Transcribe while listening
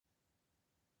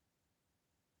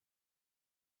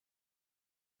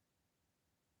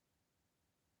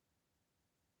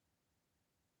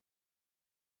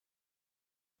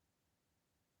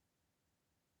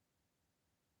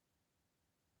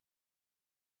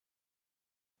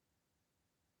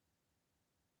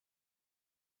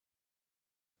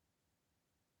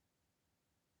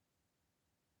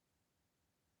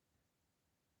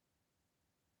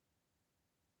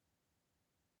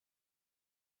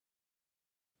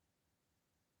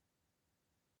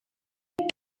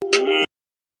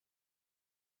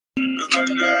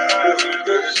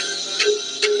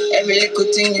Every little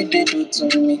thing you did do to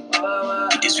me,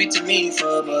 it's sweet to me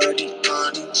for body.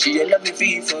 She a love me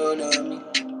feel for me.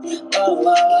 Oh,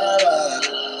 wow, wow, wow.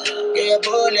 Get your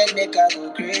bullet, make I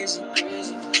go crazy.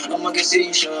 I'ma get say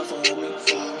you sure for me.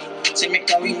 Say me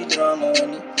can withdraw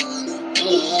money.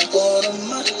 Oh,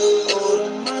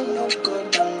 man, no go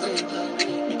down, baby.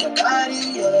 Make a carry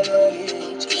your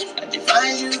luggage. I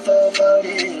define you for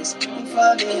this.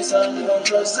 For this, I no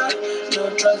trust her. No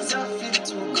trust her fit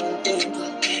to contain.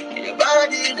 Your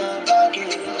body in a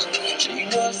package. So you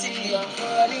don't see I'm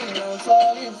falling.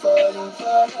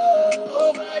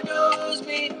 Overdose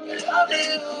me. Your love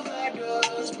they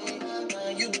overdose me.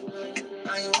 And you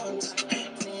want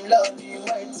me love you, I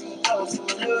think I'll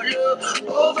follow.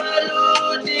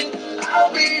 Overloading,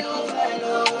 I'll be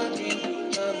overloading.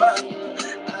 Your bank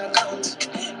account,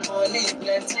 money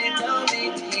plenty, tell me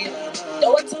the amount.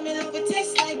 Don't tell me love it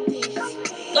tastes like this.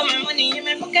 Got my money in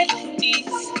my pocket like this.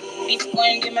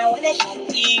 Bitcoin in my wallet like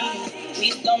this.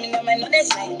 Please tell me that my knowledge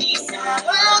like this.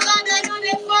 Oh God, I know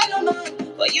they follow man,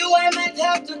 but you I might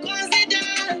have to consider.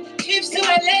 Trips to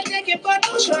LA, taking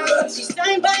photo shots. You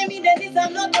stand by me, that is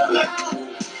I'm not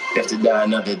around. Have to die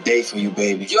another day for you,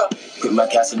 baby. Quit my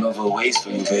Casanova ways for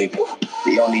you, baby.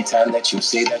 The only time that you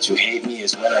say that you hate me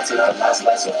is when I take the last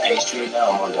slice of pastry.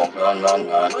 Now I'm on the run.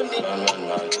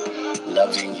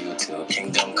 Loving you till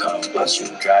kingdom come, but you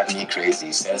drive me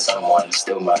crazy. Send someone,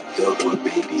 still my good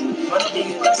baby.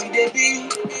 That's it, baby.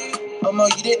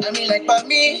 You did, I mean, like by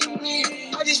me.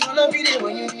 I just wanna be there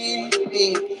when you need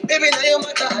me. Baby, now your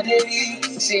matter, I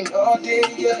did sing all day,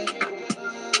 yeah.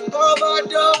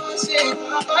 Overdosing,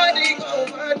 body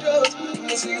overdose.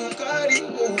 You see you carry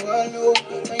overload,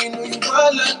 and you know you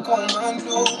ball like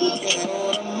commando.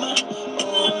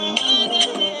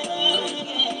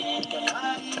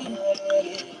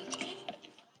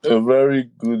 A very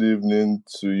good evening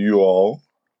to you all.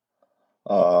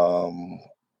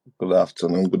 Good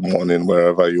afternoon, good morning,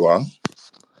 wherever you are.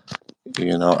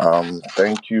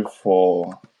 Thank you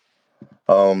for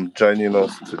joining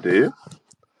us today.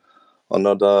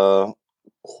 Another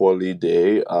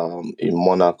holiday in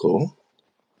Monaco.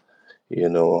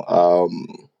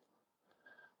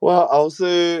 Well, I'll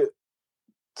say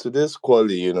today's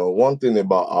quali, one thing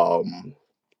about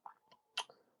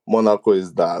Monaco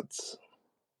is that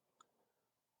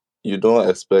you don't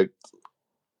expect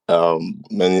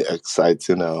many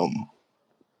exciting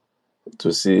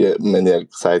to see many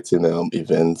exciting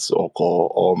events occur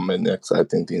or many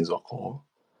exciting things occur.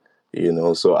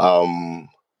 So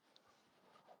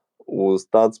we'll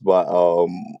start by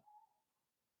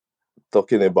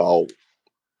talking about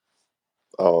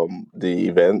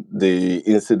the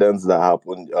incidents that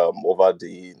happened over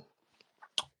the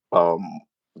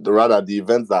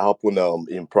events that happened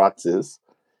in practice,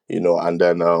 and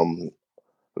then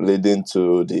leading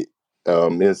to the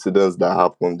incidents that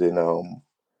happened in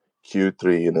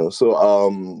Q3,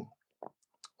 So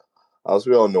as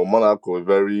we all know, Monaco a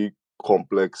very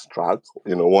complex track,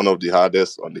 one of the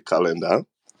hardest on the calendar.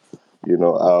 You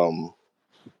know,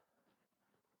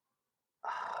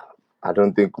 I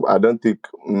don't think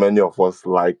many of us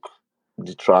like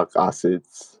the track as it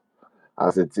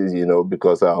is,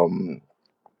 because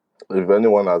if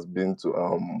anyone has been to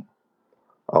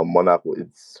Monaco,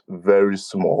 it's very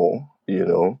small,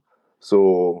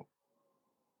 so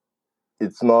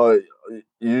it's not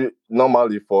you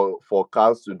normally for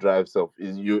cars to drive self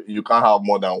is you can't have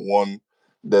more than one.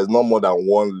 There's not more than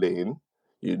one lane.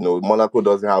 Monaco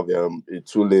doesn't have a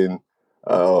 2 lane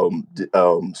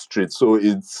street, so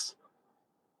it's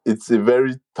a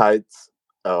very tight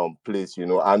place,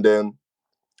 and then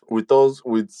with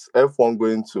F1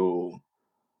 going to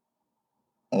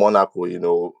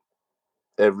Monaco,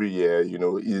 every year,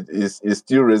 it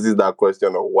still raises that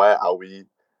question of why are we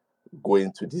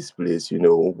going to this place,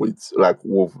 with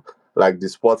the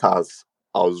sport has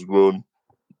outgrown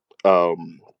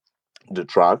the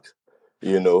track,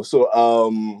 So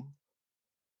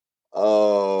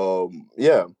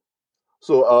yeah.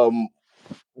 So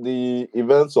the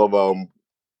events of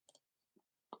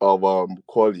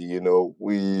quali,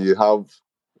 we have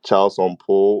Charles on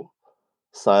pole,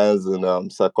 Science in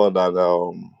second, and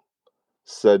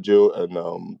Sergio and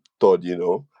third,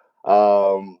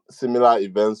 similar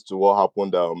events to what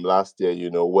happened last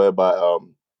year, whereby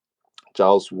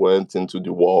Charles went into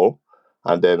the wall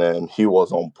and then he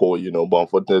was on pole, but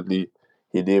unfortunately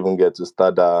he didn't even get to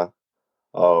start that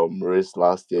race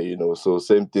last year, So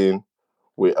same thing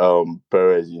with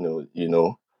Perez,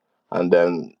 and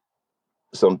then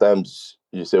sometimes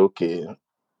you say, okay,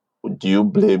 do you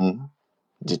blame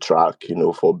the track,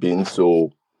 for being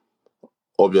so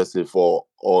obviously for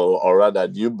or rather,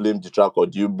 do you blame the track or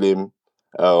do you blame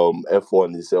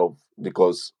F1 itself?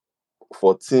 Because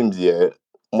for teams, yeah,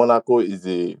 Monaco is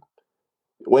a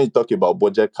when you talk about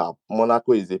budget cap,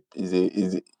 Monaco is a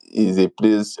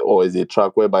place or is a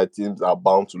track whereby teams are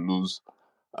bound to lose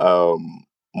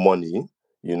money.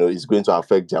 It's going to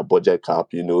affect their budget cap.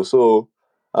 So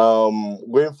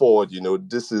going forward,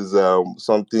 this is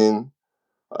something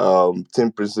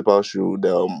team principal should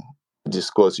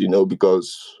discuss.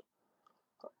 Because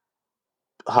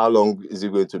how long is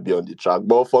it going to be on the track?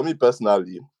 But for me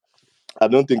personally, I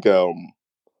don't think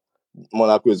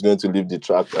Monaco is going to leave the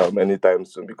track anytime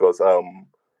soon because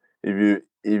if you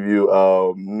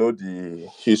know the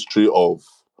history of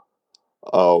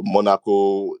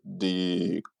Monaco,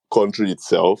 the country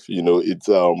itself, it's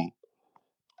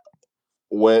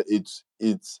where it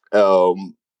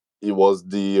was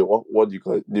the what do you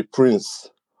call it? The prince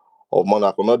of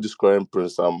Monaco, not this current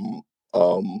prince, um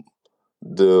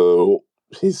the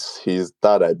his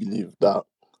dad, I believe, that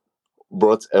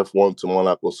brought F1 to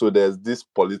Monaco. So there's this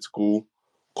political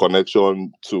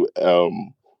connection to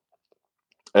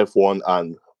F1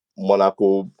 and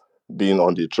Monaco being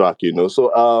on the track.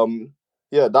 So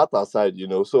yeah, that aside,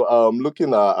 so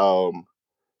looking at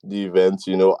the event,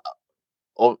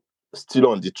 of, still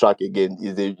on the track again,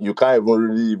 you can't even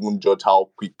really even judge how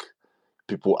quick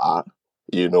people are,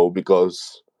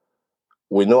 because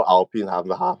we know Alpine have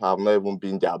not even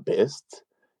been their best,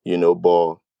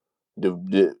 but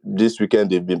this weekend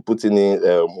they've been putting in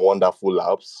wonderful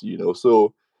laps,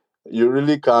 so you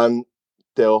really can't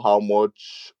tell how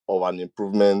much of an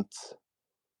improvement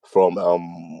from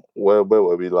where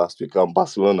were we last week?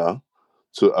 Barcelona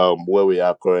to where we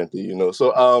are currently,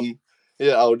 So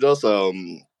yeah, I'll just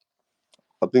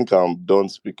I think I'm done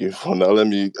speaking for now. Let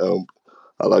me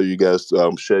allow you guys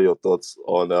to share your thoughts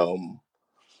on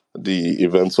the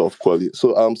events of quality.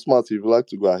 So Smart, if you'd like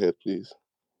to go ahead, please.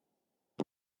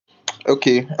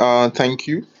 Okay, thank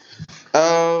you.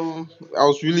 I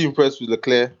was really impressed with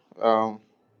Leclerc.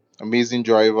 Amazing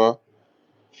driver.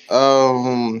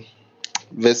 Um,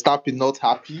 Verstappen not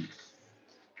happy.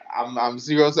 I'm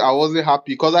serious. I wasn't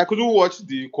happy because I couldn't watch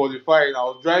the qualifying. I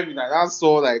was driving and I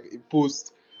saw like a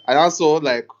post and I saw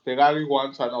like Ferrari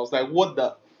once and I was like, what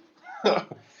the?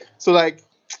 So like,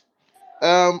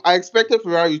 I expected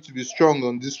Ferrari to be strong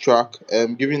on this track.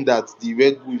 Given that the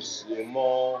Red Bull is a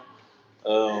more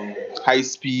high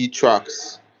speed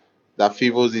tracks that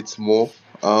favors it more.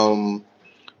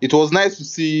 It was nice to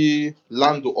see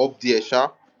Lando up there, Sha.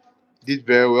 Did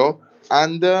very well.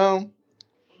 And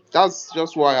that's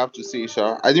just what I have to say,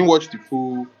 Sha. I didn't watch the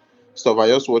full stuff, I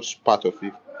just watched part of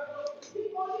it.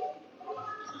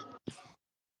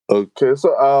 Okay,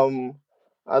 so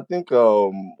I think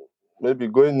maybe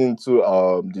going into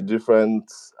the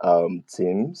different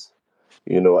teams,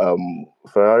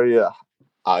 Ferrari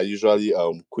are usually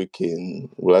quick in,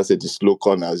 well, I say the slow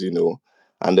corners,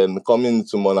 and then coming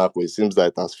into Monaco, it seems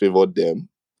like it has favored them,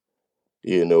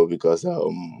 because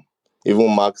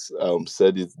even Max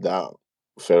said it that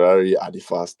Ferrari are the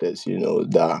fastest,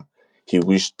 that he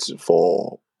wished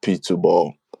for P2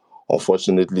 ball.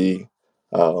 Unfortunately,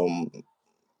 um,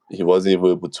 he wasn't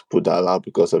even able to put that out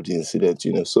because of the incident,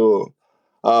 So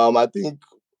I think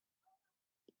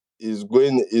is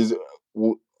going is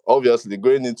obviously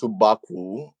going into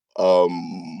Baku.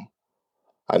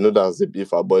 I know that's a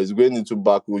beefer, but it's going into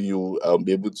Baku. You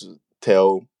be able to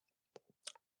tell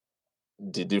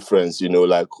the difference.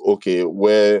 Like okay,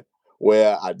 where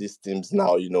are these teams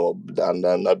now? And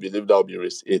I believe that'll be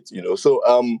race 8. So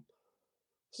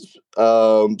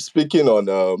speaking on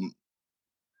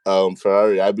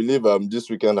Ferrari, I believe this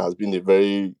weekend has been a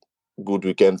very good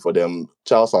weekend for them.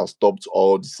 Charles has stopped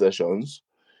all the sessions,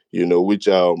 which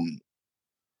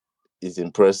is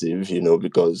impressive,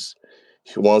 because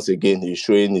once again he's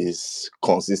showing his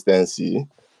consistency,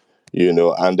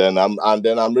 and then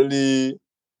I'm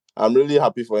really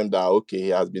happy for him that okay he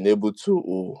has been able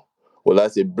to, well, I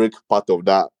say break part of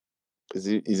that. Is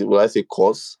it will I say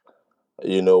course,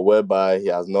 whereby he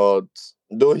has not,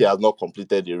 though he has not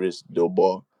completed the race though,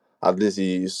 but at least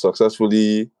he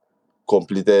successfully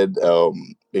completed a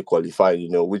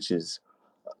qualifying, which is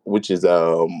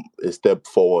a step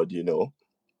forward,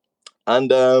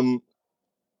 And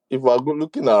if we're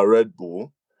looking at Red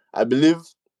Bull, I believe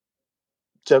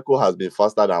Checo has been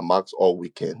faster than Max all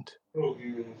weekend,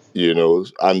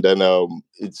 and then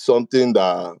it's something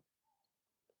that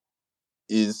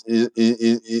is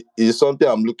something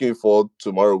I'm looking for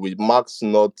tomorrow with Max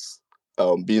not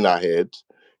being ahead.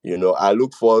 I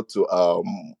look forward to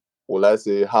will I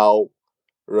say how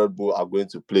Red Bull are going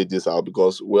to play this out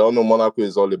because we all know Monaco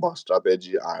is all about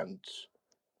strategy and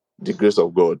the grace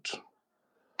of God.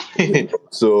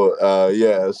 So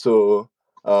yeah, so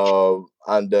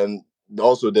and then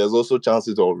also there's also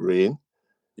chances of rain,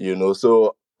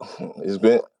 so it's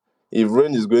going if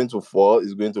rain is going to fall,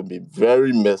 it's going to be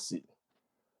very messy.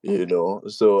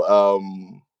 So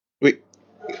Wait,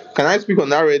 can I speak on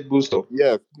that Red Bull stuff?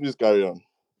 yeah, please carry on.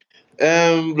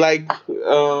 Like,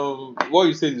 what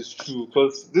you said is true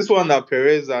because this one that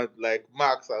Perez and like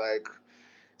Max are like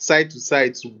side to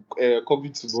side to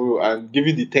coming tomorrow and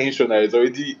given the tension that is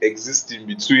already existing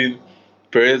between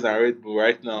Perez and Red Bull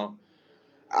right now.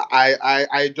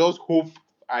 I just hope,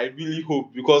 I really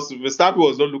hope, because Verstappen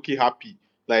was not looking happy.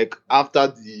 Like after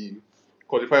the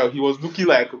qualifier, he was looking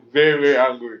like very very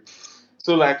angry.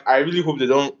 So like I really hope they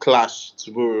don't clash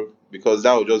tomorrow because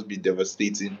that would just be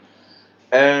devastating.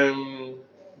 Um,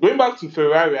 Going back to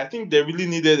Ferrari, I think they really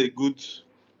need a good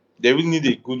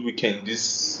weekend.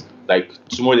 This like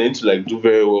tomorrow they need to like do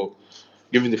very well,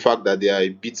 given the fact that they are a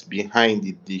bit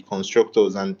behind the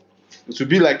constructors, and it will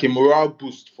be like a morale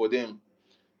boost for them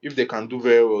if they can do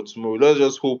very well tomorrow. Let's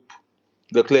just hope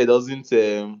Leclerc doesn't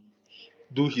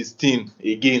do his thing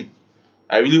again.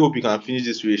 I really hope he can finish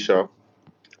this race sharp.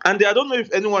 And I don't know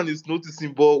if anyone is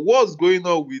noticing, but what's going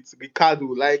on with Ricardo?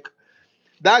 Like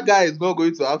that guy is not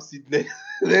going to have seat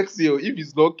next year if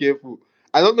he's not careful.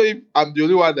 I don't know if I'm the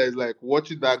only one that is like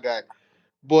watching that guy,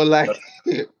 but like,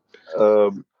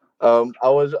 Um, I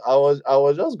was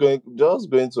just going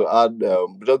to add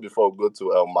just before we go to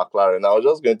McLaren. I was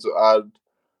just going to add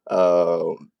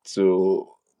to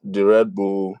the Red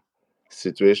Bull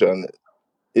situation.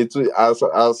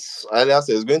 As earlier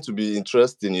said, it's going to be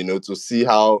interesting, to see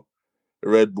how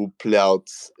Red Bull play out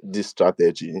this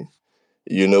strategy.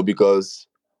 Because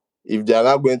if they are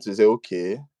not going to say,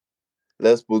 okay,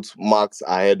 let's put Max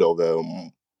ahead of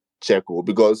Checo,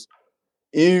 because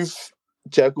if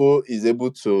Checo is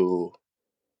able to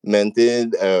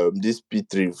maintain this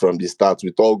P3 from the start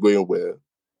with all going well,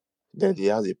 then he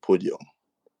has a podium.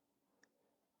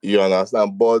 You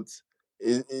understand? But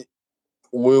it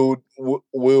will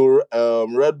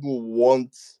Red Bull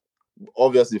want,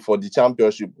 obviously for the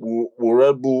championship, will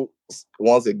Red Bull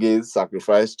once again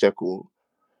sacrifice Checo?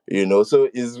 So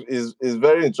it's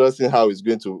very interesting how it's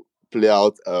going to play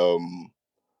out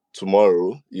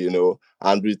tomorrow.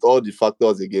 And with all the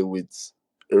factors again, with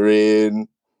rain,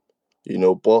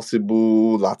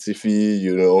 possible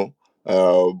Latifi,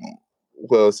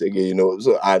 what else again,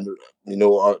 so, and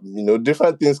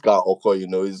different things can occur,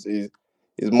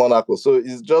 it's Monaco. So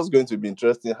it's just going to be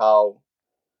interesting how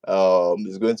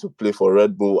it's going to play for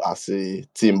Red Bull as a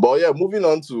team. But yeah, moving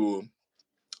on to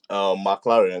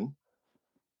McLaren.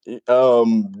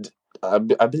 I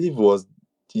believe it was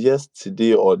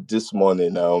yesterday or this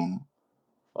morning.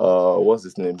 What's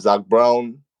his name? Zach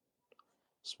Brown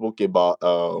spoke about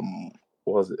what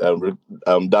was it,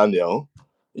 Daniel,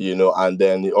 and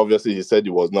then obviously he said he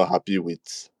was not happy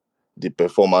with the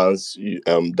performance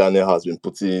Daniel has been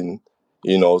putting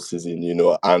in all season,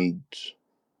 and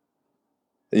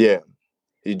yeah,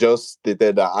 he just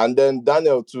stated that. And then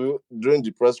Daniel too, during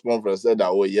the press conference, said that,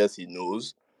 oh yes, he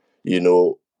knows, you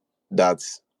know, that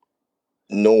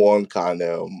no one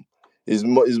can it's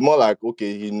more like,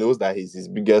 okay, he knows that he's his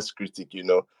biggest critic,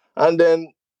 and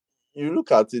then you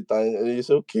look at it and you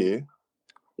say, okay,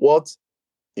 what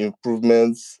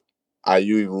improvements are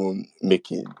you even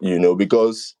making?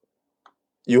 Because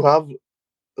you have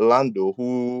Lando,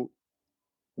 who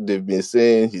they've been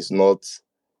saying he's not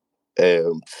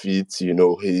fit,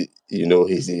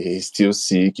 he's still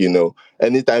sick,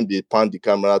 anytime they pan the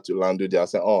camera to Lando, they are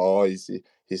saying, oh, he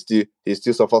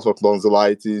still suffers from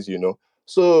tonsillitis,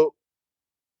 so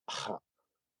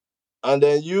and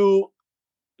then you,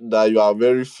 that you are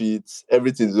very fit,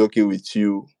 everything's okay with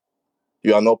you,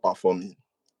 you are not performing.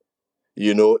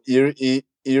 It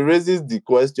raises the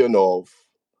question of,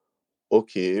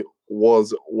 okay,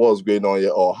 what's going on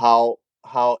here, or how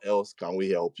else can we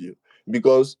help you?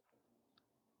 Because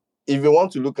if you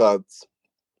want to look at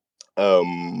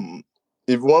um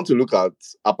if you want to look at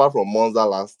apart from Monza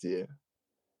last year,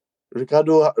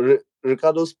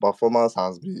 Ricardo's performance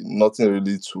has been nothing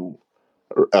really to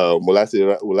will I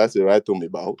say write home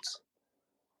about.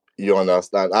 You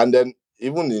understand? And then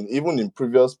even in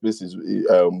previous places we've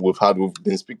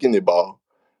been speaking about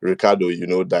Ricardo,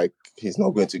 like he's not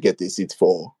going to get a seat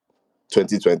for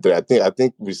 2023.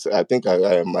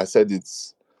 I said it,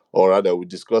 or rather we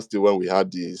discussed it when we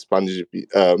had the Spanish GP.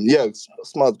 Yeah,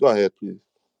 Smart, go ahead, please.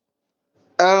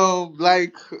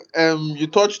 like, you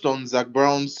touched on Zach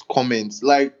Brown's comments.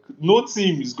 Like, no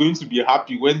team is going to be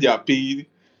happy when they are pay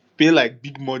like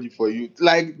big money for you.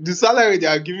 Like the salary they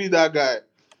are giving that guy,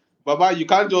 Baba, you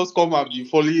can't just come and be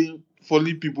falling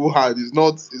people hand. It's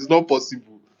not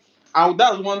possible. And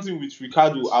that's one thing with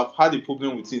Ricardo. I've had a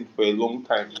problem with him for a long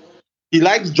time. He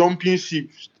likes jumping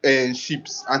ships, and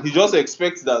he just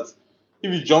expects that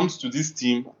if he jumps to this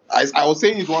team, I was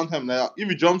saying it one time now. If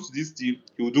he jumps to this team,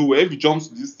 he'll do well. If he jumps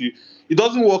to this team, it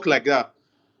doesn't work like that.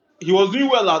 He was doing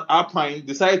well at Alpine,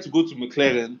 decided to go to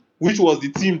McLaren, which was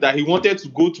the team that he wanted to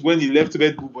go to when he left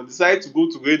Red Bull, but decided to go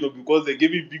to Renault because they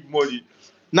gave him big money.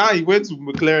 Now he went to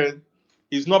McLaren.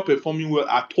 He's not performing well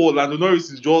at all, and Norris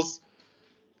is just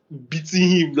beating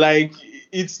him. Like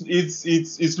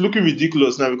it's looking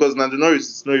ridiculous now because Lando Norris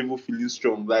is not even feeling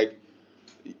strong. Like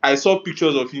I saw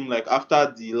pictures of him like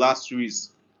after the last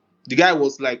race. The guy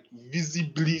was like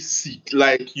visibly sick.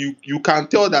 Like you can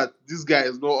tell that this guy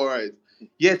is not alright.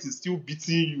 Yet he's still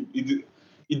beating you.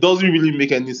 It doesn't really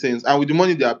make any sense. And with the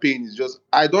money they are paying, it's just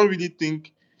I don't really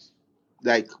think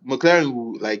like McLaren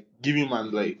will like give him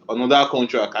and like another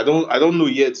contract. I don't know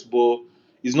yet, but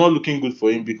it's not looking good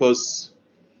for him because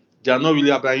they are not really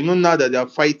happy. You know now that they are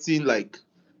fighting like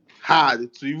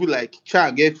hard to even like try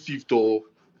and get fifth or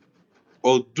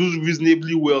do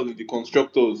reasonably well in the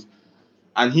constructors,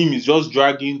 and him is just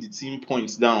dragging the team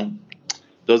points down.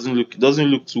 Doesn't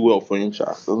look too well for him, Sha.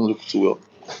 Doesn't look too well.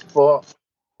 For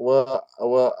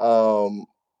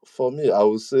for me, I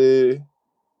would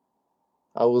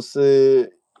say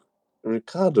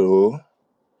Ricardo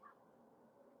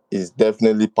is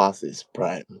definitely past his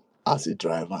prime as a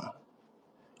driver.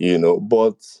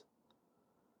 But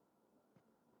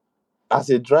as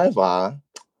a driver,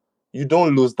 you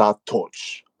don't lose that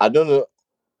touch. I don't know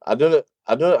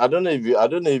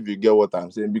if you get what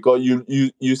I'm saying, because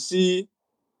you see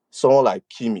someone like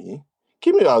Kimi.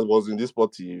 Kimi was in this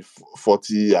 40.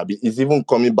 I mean, he's even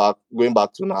going back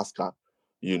to NASCAR.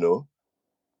 You know,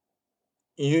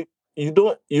 you you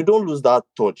don't lose that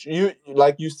touch. You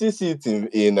still see it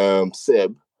in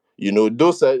Seb.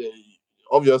 Those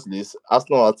obviously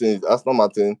Aston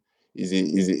Martin is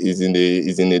in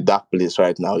a dark place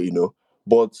right now.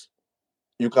 But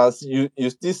you can see you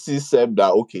still see Seb,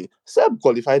 that okay, Seb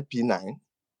qualified P9.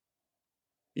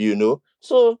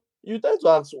 So you tend to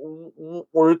ask,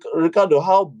 Ricardo,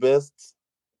 how best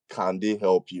can they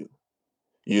help you?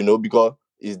 Because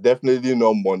it's definitely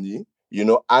not money.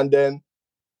 And then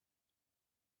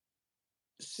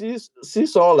see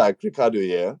someone like Ricardo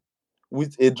here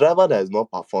with a driver that is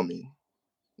not performing.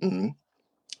 mhm,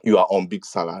 you are on big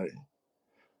salary.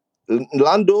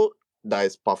 Lando, that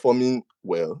is performing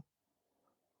well.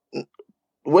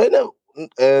 When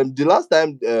the last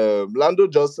time Lando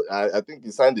just, I think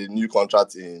he signed a new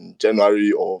contract in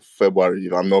January or February,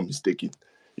 if I'm not mistaken.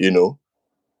 You know,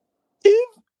 if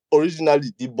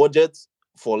originally the budget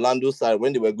for Lando's side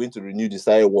when they were going to renew the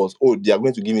side was, oh, they are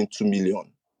going to give him 2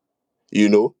 million, you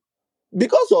know,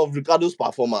 because of Ricardo's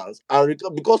performance and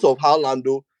because of how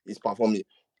Lando is performing,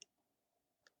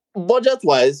 budget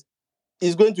wise,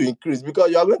 is going to increase,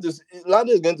 because you are going to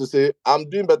Lando is going to say, I'm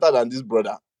doing better than this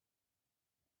brother.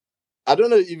 I don't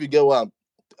know if you get what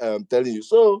I'm telling you.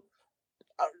 So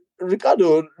uh,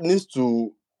 Ricardo needs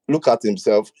to look at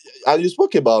himself. And you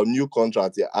spoke about new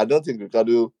contract here. I don't think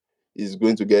Ricardo is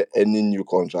going to get any new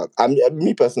contract. I mean,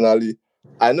 me personally,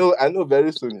 I know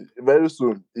very soon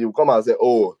he'll come and say,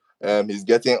 oh, he's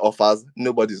getting offers.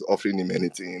 Nobody's offering him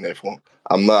anything in F1.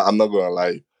 I'm not gonna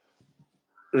lie.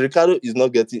 Ricardo is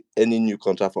not getting any new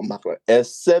contract from McLaren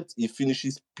except he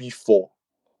finishes P4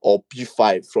 or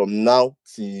P5 from now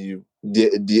till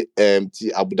till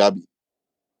Abu Dhabi.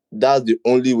 That's the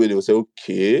only way they will say,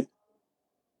 okay,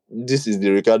 this is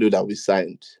the Ricardo that we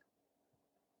signed.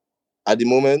 At the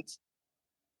moment,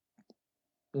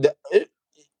 the,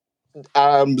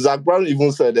 Zach Brown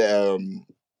even said,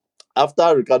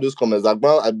 after Ricardo's comment, Zach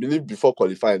Brown, I believe before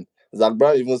qualifying, Zach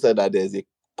Brown even said that there's a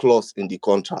clause in the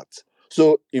contract.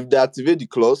 So if they activate the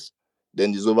clause,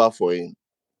 then it's over for him.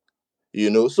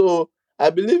 So I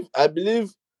believe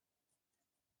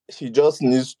he just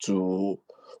needs to,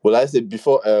 well, I say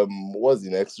before, what's the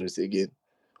next race again?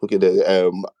 Okay,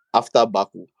 the after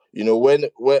Baku. When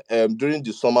during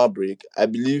the summer break, I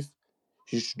believe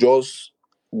he should just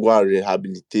go and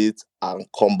rehabilitate and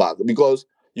come back, because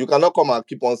you cannot come and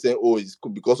keep on saying, oh, it's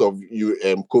because of you,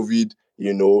 COVID,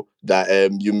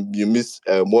 that you miss,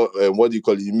 what do you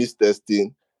call it, you miss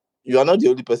testing. You are not the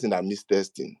only person that missed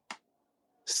testing.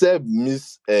 Seb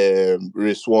miss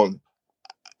race one,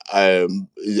 um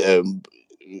um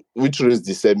which race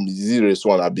the same, is it race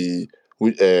one, I be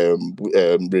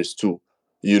race two.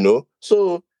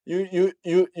 So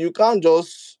you can't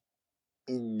just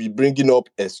be bringing up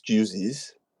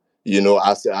excuses.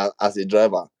 As a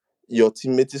driver, your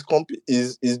teammate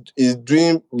is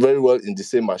doing very well in the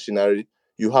same machinery.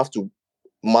 You have to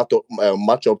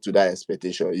match up to that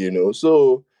expectation.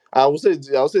 So I would say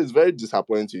it's very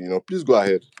disappointing. Please go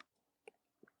ahead.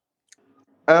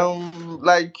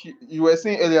 Like you were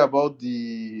saying earlier about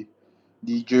a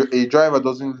driver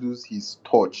doesn't lose his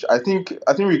touch. I think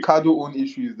Ricardo' own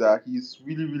issue is that he's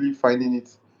really really finding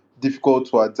it difficult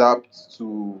to adapt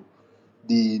to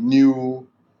the new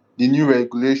the new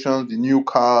regulations, the new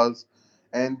cars,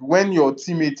 and when your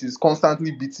teammate is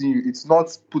constantly beating you, it's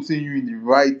not putting you in the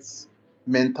right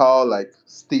mental like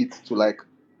state to like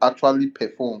actually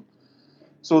perform.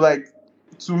 So like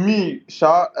to me,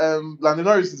 Lando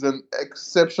Norris is an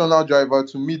exceptional driver.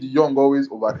 To me, the young always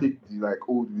overtake the like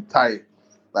old with time.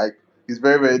 Like he's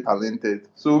very very talented.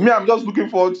 So me, I'm just looking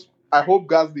forward. I hope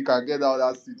Gasly can get out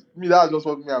of that seat. Me, that's just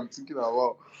what me I'm thinking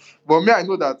about. But me, I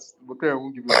know that McLaren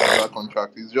won't give him another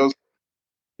contract.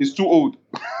 He's too old.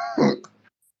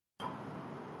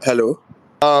 Hello.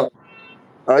 Uh,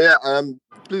 yeah.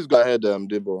 Please go ahead,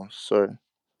 Debo. Sorry.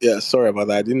 Yeah, sorry about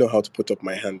that. I didn't know how to put up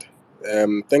my hand.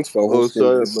 Thanks for Oh, hosting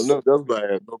sorry, but this. no, just go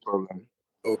ahead. No problem.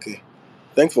 Okay.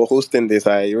 Thanks for hosting this.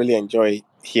 I really enjoy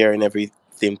hearing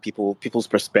everything people's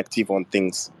perspective on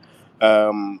things.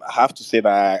 I have to say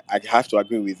that I have to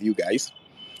agree with you guys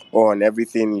on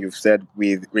everything you've said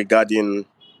with regarding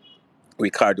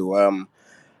Ricardo.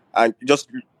 And just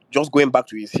going back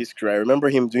to his history, I remember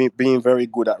him being very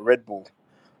good at Red Bull.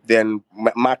 Then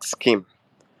Max came,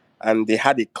 and they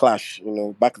had a clash.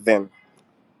 Back then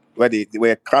where they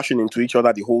were crashing into each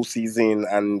other the whole season,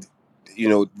 and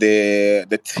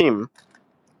the team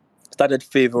started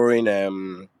favoring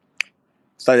Max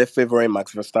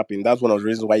Verstappen. That's one of the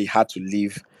reasons why he had to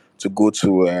leave to go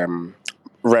to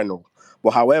Renault.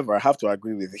 But however, I have to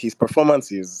agree with his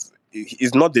performance is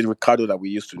not the Ricardo that we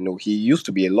used to know. He used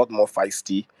to be a lot more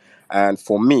feisty, and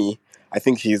for me, I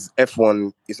think his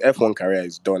F1 career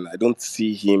is done. I don't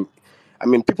see him. I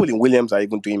mean, people in Williams are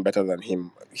even doing better than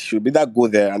him. He should be that go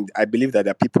there, and I believe that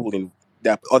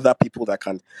there are other people that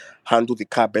can handle the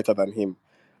car better than him.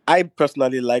 I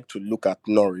personally like to look at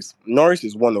Norris. Norris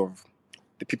is one of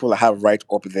the people I have right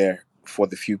up there for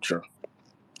the future.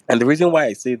 And the reason why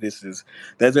I say this is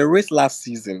there's a race last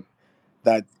season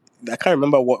that I can't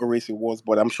remember what race it was,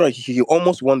 but I'm sure he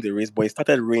almost won the race, but it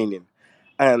started raining.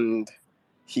 And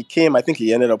he came, I think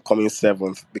he ended up coming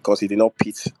seventh because he did not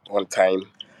pit on time.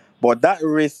 But that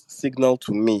race signaled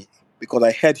to me because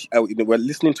we were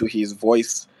listening to his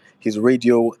voice, his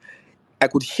radio. I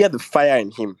could hear the fire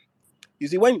in him. You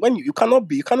see, when you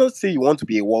cannot say you want to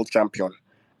be a world champion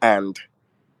and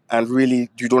really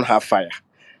you don't have fire,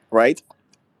 right?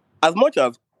 As much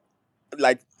as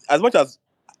like as much as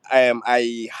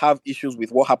I have issues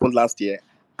with what happened last year,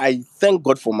 I thank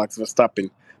God for Max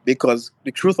Verstappen because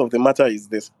the truth of the matter is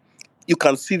this: you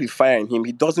can see the fire in him.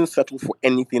 He doesn't settle for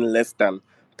anything less than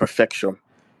perfection,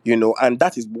 and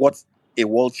that is what a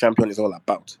world champion is all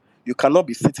about. You cannot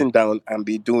be sitting down and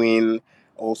be doing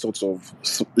all sorts of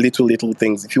little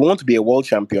things. If you want to be a world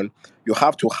champion, you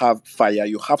have to have fire.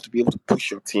 You have to be able to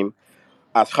push your team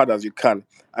as hard as you can.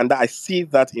 And I see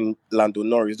that in Lando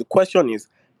Norris. The question is,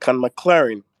 can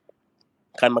McLaren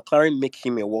make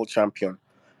him a world champion?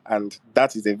 And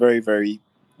that is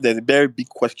there's a very big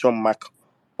question mark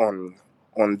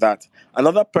on that.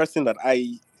 Another person that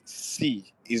I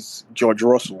see is George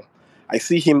Russell. I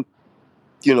see him,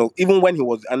 even when he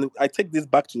was, and I take this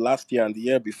back to last year and the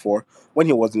year before when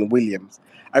he was in Williams.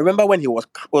 I remember when was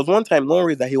one time, one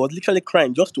race that he was literally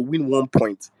crying just to win 1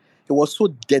 point. He was so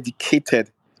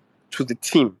dedicated to the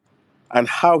team and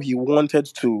how he wanted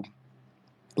to,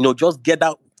 just get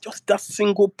out just that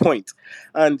single point.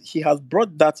 And he has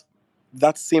brought that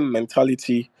same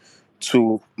mentality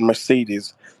to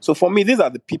Mercedes. So for me, these are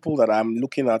the people that I'm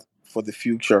looking at for the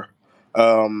future.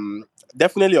 Um,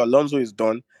 Definitely Alonso is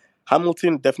done.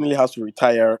 Hamilton definitely has to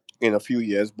retire in a few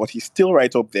years, but he's still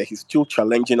right up there. He's still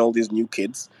challenging all these new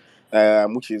kids,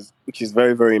 which is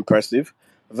very very impressive.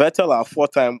 Vettel, our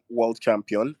four-time world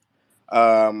champion,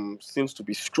 seems to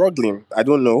be struggling. I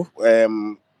don't know.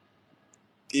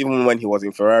 Even when he was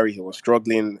in Ferrari, he was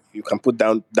struggling. You can put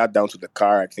down to the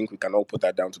car. I think we can all put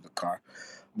that down to the car.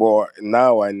 But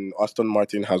now, and Aston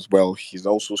Martin as well, he's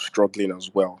also struggling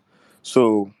as well.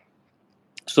 So,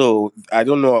 I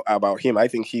don't know about him. I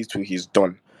think he's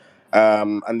done.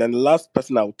 And then the last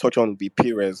person I'll touch on will be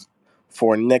Perez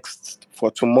for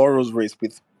tomorrow's race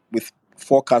with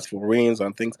forecast for rains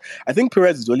and things. I think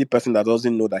Perez is the only person that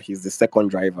doesn't know that he's the second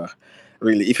driver.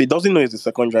 Really, if he doesn't know he's the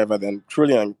second driver, then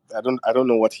truly, I don't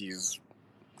know what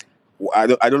I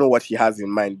don't know what he has in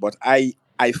mind. But I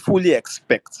fully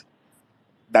expect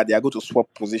that they are going to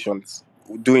swap positions,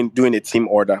 doing a team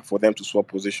order for them to swap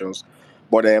positions.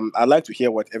 But I'd like to hear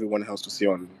what everyone has to say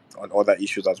on other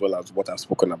issues as well as what I've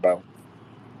spoken about.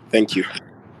 Thank you.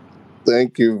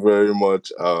 Thank you very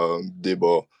much,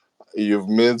 Debo. You've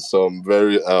made some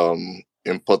very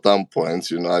important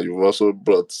points. You've also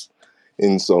brought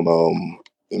in some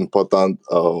important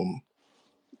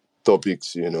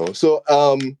topics. So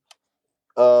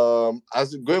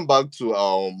as going back to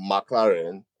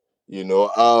McLaren, you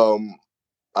know,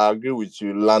 I agree with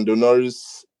you. Lando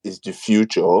Norris is the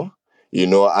future.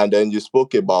 And then you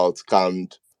spoke about can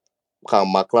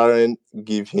McLaren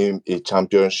give him a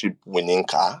championship winning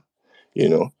car? You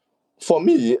know, for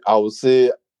me, I would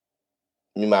say,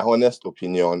 in my honest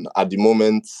opinion, at the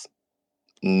moment,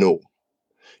 no.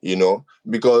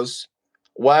 Because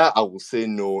why I would say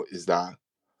no is that,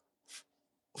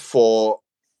 for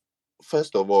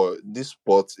first of all, this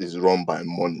sport is run by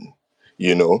money,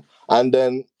 and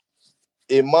then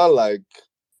a man like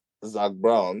Zach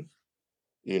Brown,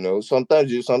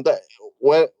 sometimes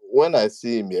when I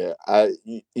see him here,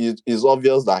 it's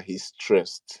obvious that he's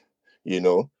stressed. You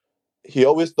know, he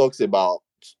always talks about,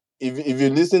 if you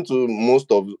listen to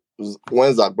most of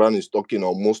when Zach Brown is talking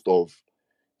on most of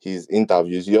his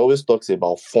interviews, he always talks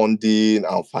about funding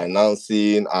and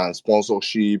financing and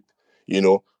sponsorship,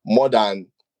 more than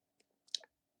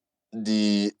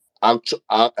the actual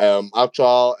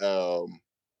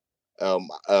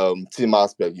team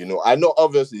aspect. I know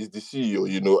obviously he's the CEO.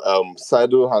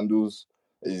 Sido handles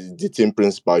is the team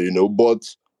principal. But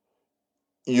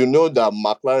you know that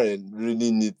McLaren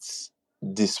really needs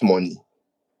this money.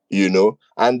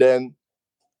 And then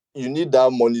you need that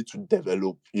money to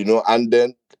develop. And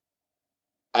then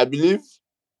I believe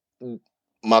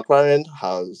McLaren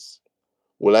has,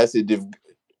 will I say, they've,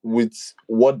 with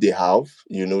what they have,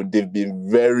 they've been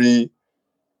very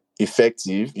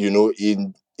effective,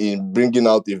 in bringing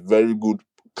out a very good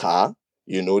car.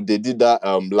 They did that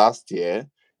last year.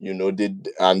 They,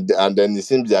 and then it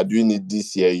seems they are doing it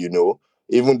this year.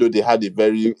 Even though they had a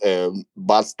very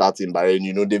bad start in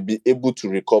Bahrain, they've been able to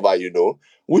recover.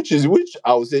 Which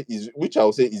I would say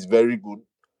is very good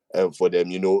for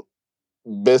them.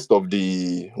 Best of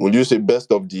the, will you say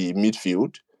best of the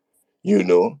midfield?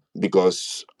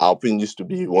 Because Alpine used to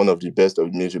be one of the best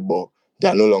of the midfield, but they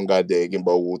are no longer there again.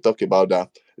 But we'll talk about that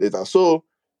later. So,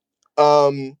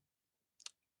 um,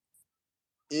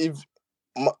 if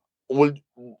Ma- will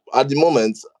at the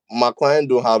moment McLaren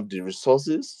don't have the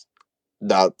resources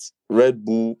that Red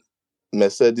Bull,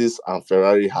 Mercedes, and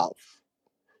Ferrari have,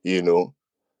 you know.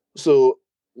 So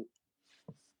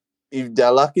if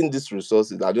they're lacking these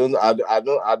resources, I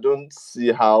don't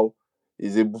see how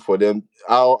is able for them,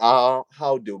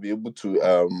 how they'll be able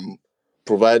to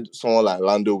provide someone like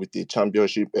Lando with a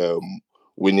championship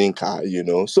winning car.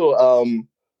 So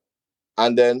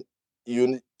and then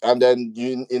it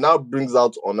now brings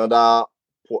out another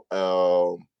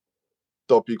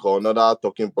topic or another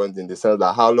talking point, in the sense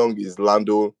that how long is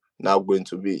Lando now going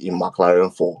to be in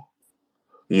McLaren for?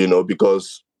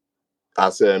 Because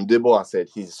as Debo has said,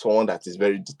 he's someone that is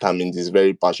very determined, he's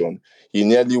very passionate. He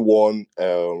nearly won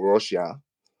Russia,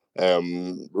 where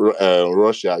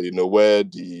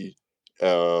the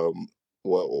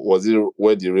was it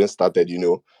where the rain started,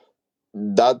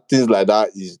 that things like that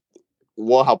is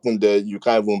what happened there. You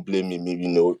can't even blame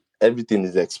him. Everything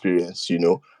is experience.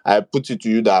 I put it to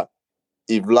you that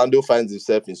if Lando finds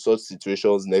himself in such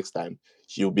situations next time,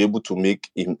 he'll be able to make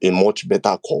a much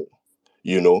better call.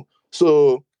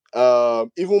 So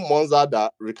even Monza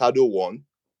that Ricardo won,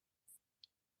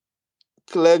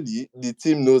 clearly the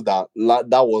team knows that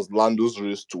that was Lando's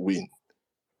race to win.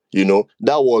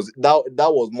 That was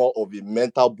more of a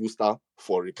mental booster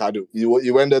for Ricardo. He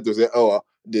went there to say, "Oh,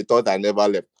 they thought I never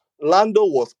left." Lando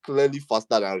was clearly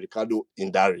faster than Ricardo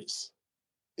in that race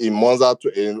in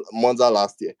Monza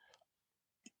last year.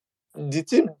 The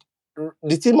team,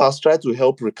 the team has tried to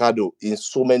help Ricardo in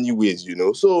so many ways.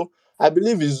 So I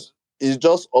believe it's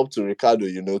just up to Ricardo,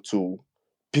 to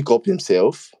pick up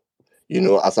himself,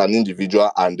 as an individual,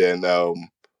 and then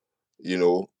you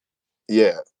know,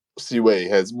 yeah, see where he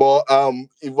heads. But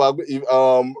if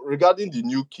regarding the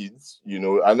new kids,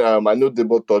 and I know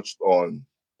Debo touched on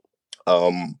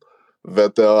um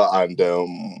Vettel and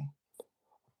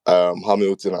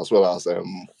Hamilton, as well as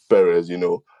Perez.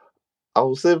 I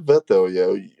would say Vettel.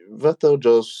 Yeah, Vettel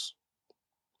just,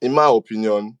 in my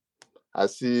opinion, I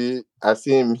see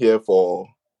him here for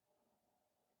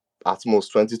at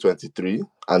most 2023,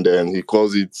 and then he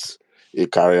calls it a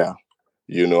career.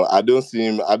 I don't see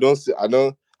him. I don't see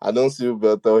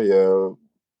Vettel here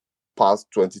past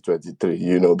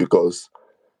 2023. Because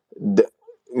the,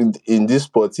 in this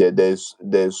sport here, there's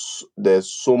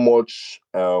so much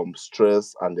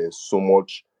stress, and there's so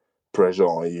much pressure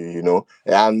on you.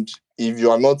 And if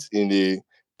you are not in a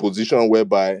position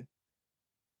whereby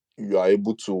you are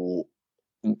able to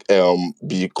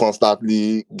be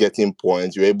constantly getting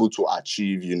points. You're able to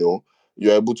achieve, you're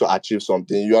able to achieve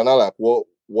something. You are not like,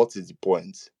 what is the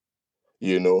point?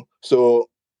 So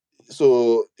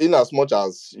in as much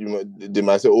as they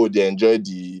might say, oh, they enjoy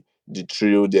the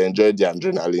thrill, they enjoy the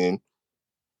adrenaline,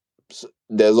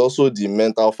 there's also the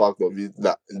mental fact of it,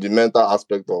 that the mental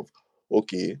aspect of,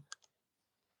 okay,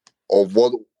 of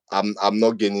what I'm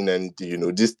not gaining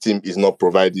anything. This team is not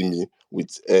providing me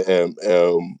with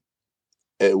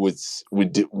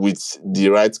the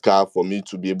right car for me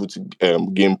to be able to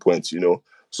gain points.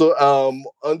 So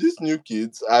on these new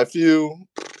kids, I feel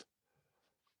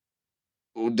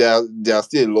there are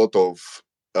still a lot of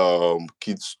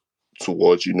kids to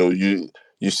watch.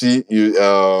 You see,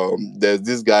 there's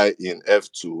this guy in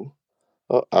F2.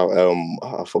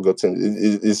 I've forgotten.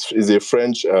 Is a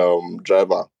French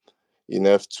driver in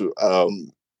F2.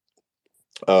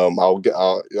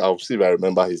 I'll see if I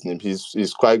remember his name.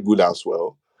 He's quite good as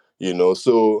well.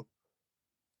 So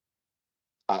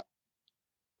uh,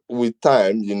 with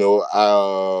time,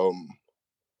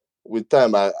 with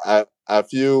time, I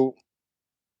feel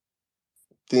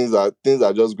things are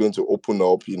just going to open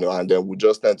up, and then we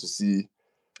just tend to see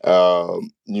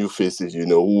new faces, who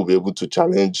will be able to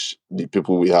challenge the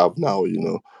people we have now.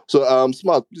 So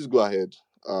Smart, please go ahead.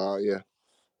 Yeah.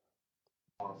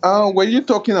 Were you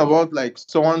talking about like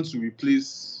someone to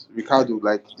replace Ricardo,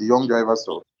 like the young driver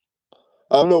stuff?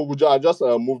 No, I just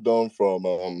moved on from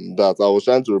that. I was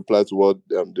trying to reply to what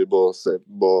Debo said,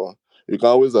 but you can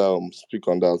always speak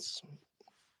on that.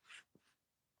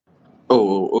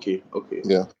 Oh, okay, okay.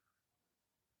 Yeah.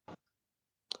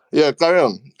 Yeah, carry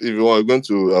on if you are going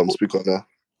to speak on that.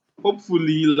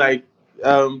 Hopefully, like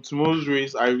tomorrow's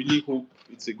race, I really hope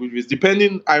it's a good race.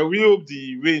 Depending, I really hope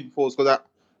the rain falls because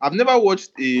I've never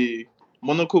watched a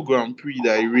Monaco Grand Prix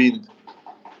that it rained.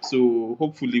 So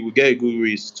hopefully we get a good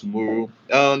race tomorrow.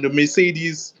 The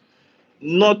Mercedes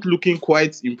not looking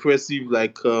quite impressive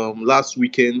like last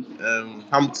weekend.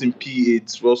 Hamilton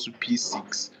P8, Russell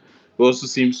P6. Russell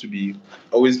seems to be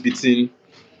always beating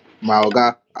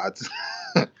Maoga at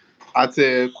at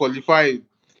qualifying.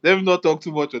 Let me not talk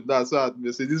too much on that so that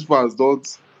Mercedes fans don't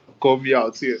call me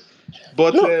out here.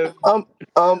 But No,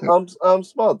 I'm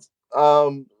Smart.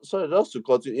 Sorry, just to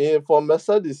cut you in for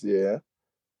Mercedes here.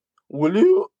 Will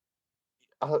you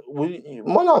will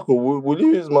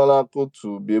you use Monaco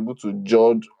to be able to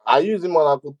judge? Are you using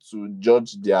Monaco to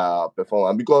judge their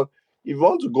performance? Because if you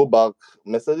want to go back,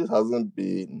 Mercedes hasn't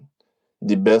been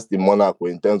the best in Monaco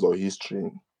in terms of history.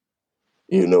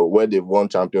 Where they've won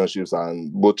championships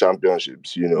and both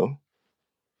championships.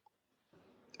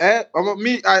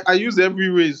 I use every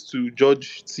race to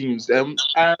judge teams. And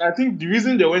I think the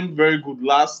reason they went very good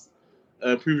last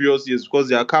previous years because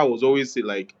their car was always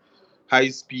like high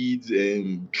speed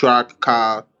track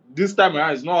car. This time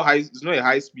around, it's not high. It's not a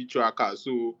high speed track car.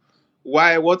 So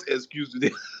why? What excuse do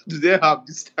they do they have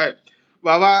this time,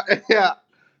 Baba? Yeah.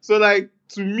 So like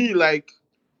to me, like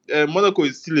Monaco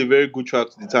is still a very good track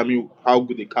to determine how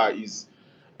good a car is.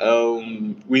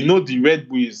 We know the Red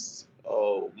Bull is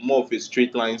more of a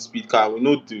straight line speed car. We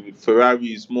know the Ferrari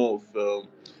is more of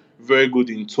very good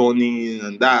in turning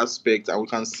and that aspect. And we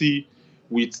can see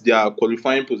with their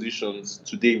qualifying positions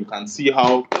today, we can see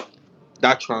how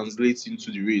that translates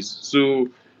into the race. So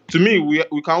to me, we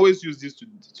can always use this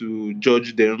to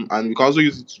judge them, and we can also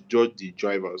use it to judge the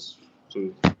drivers.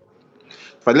 So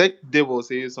if I let Devil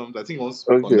say something, I think he wants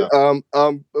to speak on Okay.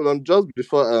 that. Just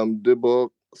before Debo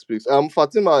speaks,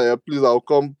 Fatima, please, I'll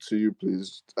come to you,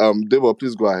 please. Debo,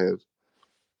 please go ahead.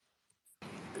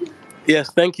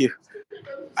 Yes, thank you.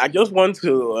 I just want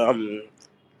to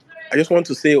I just want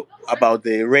to say about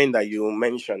the rain that you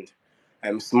mentioned.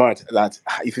 I'm smart that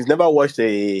if you've never watched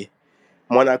a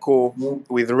Monaco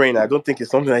with rain, I don't think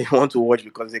it's something that you want to watch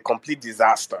because it's a complete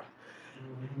disaster.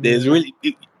 There's really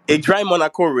a dry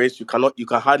Monaco race you can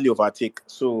hardly overtake.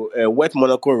 So a wet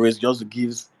Monaco race just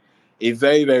gives a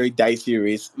very very dicey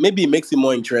race. Maybe it makes it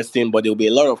more interesting, but there'll be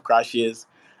a lot of crashes.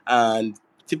 And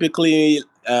typically,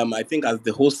 I think as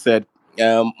the host said,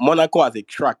 Monaco as a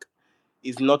track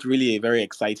is not really a very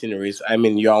exciting race. I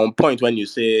mean, you're on point when you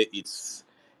say it's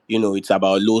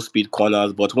about low speed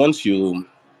corners, but once the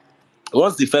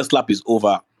first lap is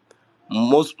over,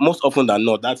 most often than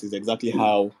not, that is exactly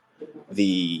how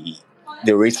the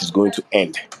the race is going to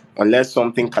end, unless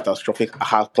something catastrophic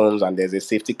happens and there's a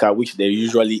safety car, which there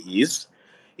usually is,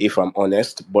 if I'm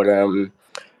honest. But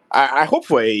I hope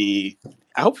for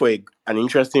an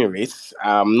interesting race.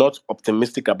 I'm not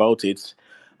optimistic about it.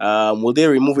 Will they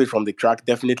remove it from the track?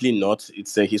 Definitely not.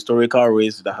 It's a historical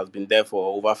race that has been there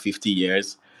for over 50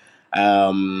 years.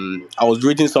 I was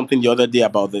reading something the other day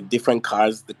about the different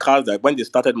cars. The cars that when they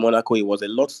started Monaco, it was a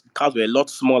lot. Cars were a lot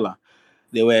smaller.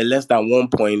 They were less than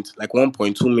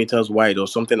 1.2 meters wide or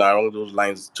something along those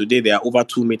lines. Today they are over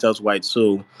 2 meters wide.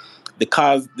 So the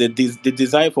cars, the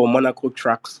design for Monaco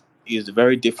tracks is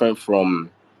very different from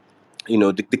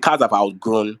the cars have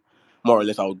outgrown, more or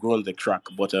less outgrown the track.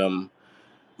 But it'll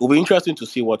be interesting to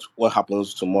see what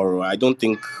happens tomorrow.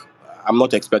 I'm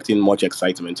not expecting much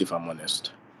excitement if I'm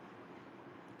honest.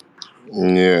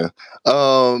 Yeah.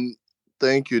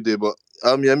 Thank you, Debo.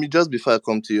 Yemi, just before I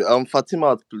come to you,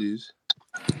 Fatima, please.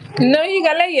 No, you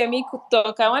can let Yemi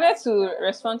talk. I wanted to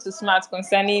respond to Smart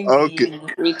concerning Okay.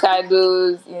 the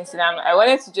Ricardo's incident. I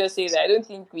wanted to just say that I don't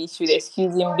think we should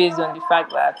excuse him based on the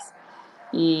fact that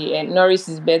Norris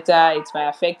is better, it might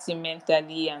affect him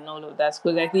mentally and all of that.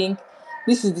 Because I think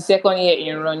this is the second year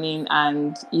in running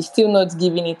and he's still not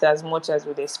giving it as much as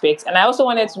we'd expect. And I also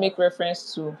wanted to make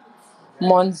reference to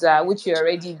Monza, which you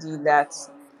already did, that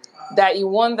he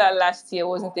won that last year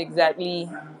wasn't exactly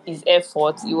his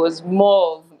effort. It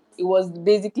was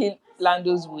basically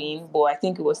Lando's win, but I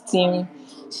think it was team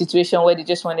situation where they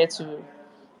just wanted to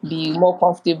be more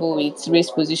comfortable with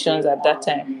race positions at that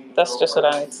time. That's just what I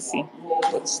wanted to see.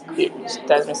 But it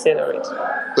has been said already.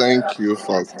 Thank you,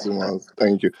 Fatima.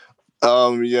 Thank you.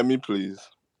 Yemi, please.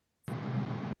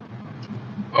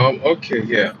 Okay,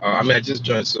 yeah. I mean, I just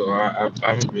joined, so I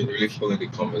haven't been really following the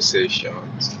conversation.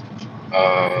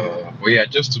 But yeah,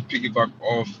 just to piggyback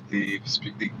off the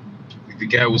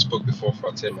guy who spoke before,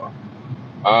 Fatima.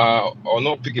 Or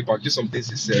not piggyback, just some things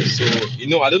he said. So,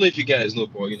 I don't know if you guys know,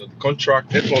 but the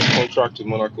F1's contract with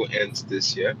Monaco ends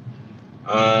this year.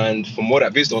 And from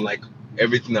based on like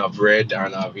everything I've read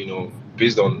and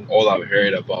based on all I've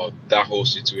heard about that whole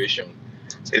situation,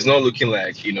 it's not looking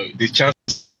like, the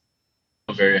chance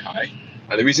are very high.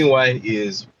 And the reason why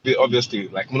is obviously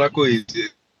like Monaco is,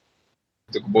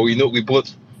 but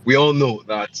we all know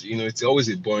that, it's always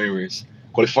a boring race.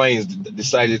 Qualifying is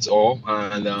decides it all.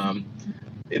 And,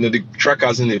 the track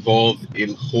hasn't evolved a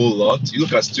whole lot. You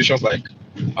look at situations like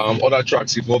other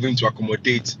tracks evolving to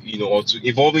accommodate, or to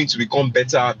evolving to become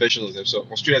better versions of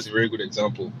themselves. Australia is a very good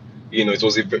example. It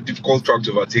was a very difficult track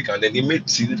to overtake, and then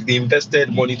they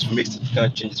invested money to make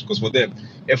significant changes because for them,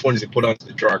 F1 is important to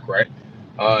the track, right?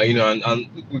 And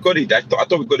we got it. I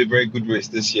thought we got a very good race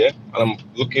this year, and I'm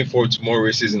looking forward to more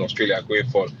races in Australia going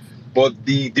forward. But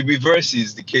the reverse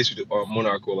is the case with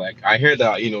Monaco. Like I heard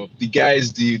that the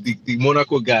guys, the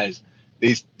Monaco guys,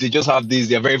 they just have this.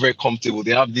 They're very very comfortable.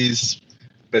 They have this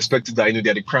perspective that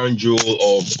they're the crown jewel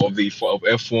of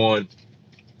F1,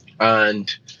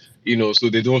 and so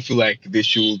they don't feel like they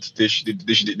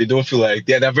don't feel like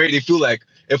they feel like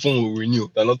F1 will renew,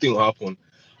 that nothing will happen.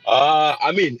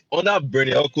 I mean, under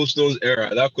Bernie Ecclestone's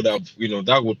era, that could have,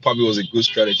 that would probably was a good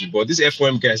strategy. But these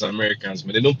F1 guys are Americans,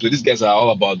 man. They don't play. These guys are all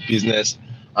about business,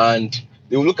 and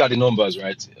they will look at the numbers,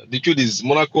 right? The truth is,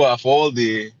 Monaco, for all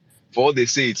they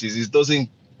say it doesn't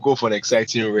go for an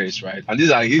exciting race, right? And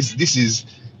this is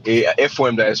a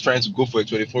F1 that is trying to go for a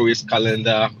 24 race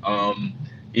calendar.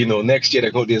 Next year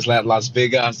they go to Las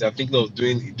Vegas. They're thinking of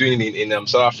doing it in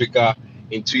South Africa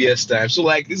in 2 years' time. So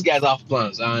like these guys have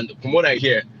plans, and from what I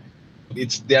hear,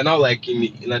 they're now like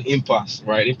in an impasse,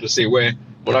 right? In per se, where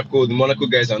the Monaco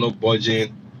guys are not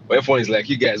budging. But everyone is like,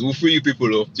 you guys, we'll free you people,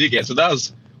 though. Do you get? So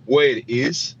that's where it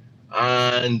is,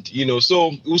 and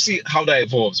so we'll see how that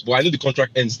evolves. But I know the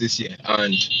contract ends this year,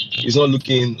 and it's not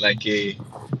looking like a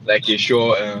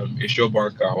sure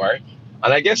banker, right?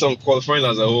 And I guess on qualifying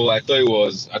as a whole, I thought it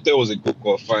was a good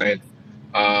qualifying.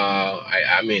 I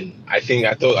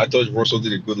thought Russell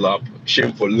did a good lap.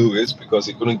 Shame for Lewis because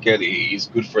he couldn't get his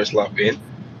good first lap in.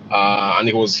 And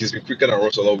he's been quicker than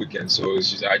Russell all weekend. So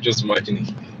I just imagine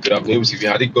he could have been able to, if he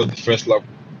had got the first lap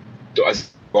to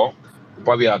as well,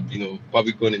 probably had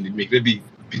probably gone in the mix, maybe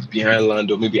behind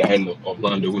Lando, maybe ahead of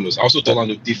Lando. Who knows? I also thought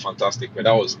Lando did fantastic, but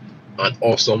that was an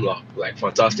awesome lap, like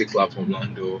fantastic lap from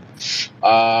Lando.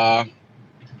 Uh,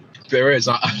 Perez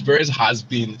has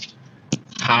been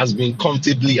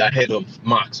comfortably ahead of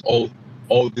Max all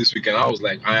this weekend. I was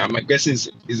like, my guess is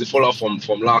a follow-up from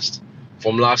the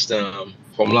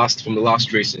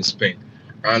last race in Spain.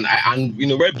 And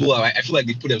Red Bull, I feel like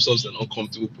they put themselves in an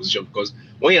uncomfortable position because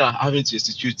when you're having to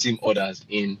institute team orders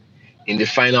in the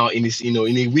final in this in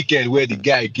a weekend where the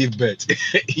guy gave birth,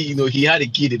 he had a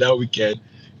kid in that weekend,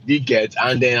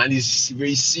 and he's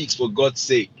race 6 for God's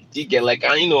sake, he get like,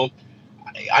 and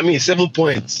I mean, 7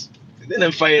 points. Let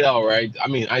them fight it out, right? I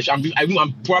mean,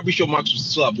 I'm probably sure Max will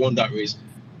still have won that race,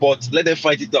 but let them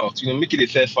fight it out. Make it a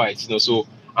fair fight. So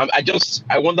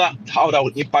I wonder how that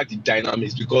would impact the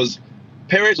dynamics because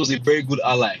Perez was a very good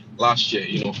ally last year.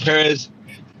 Perez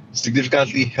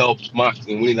significantly helped Max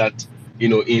in winning that.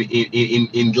 In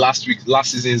last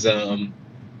season's in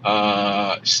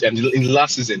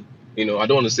last season. I don't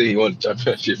want to say he won the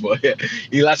championship, but yeah,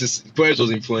 Perez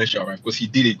was influential, right? Because he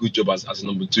did a good job as a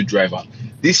number two driver.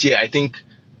 This year, I think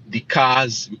the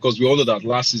cars, because we all know that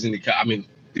last season the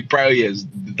prior years,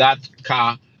 that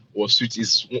car was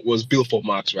built for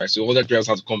Max, right? So other drivers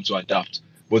had to come to adapt.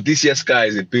 But this year's car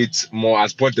is a bit more,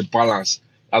 has brought the balance,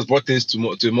 has brought things to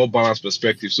a more balanced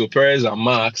perspective. So Perez and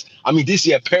Max, this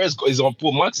year Perez is on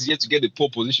pole. Max is yet to get the pole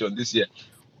position this year.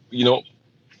 You know,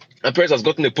 and Perez has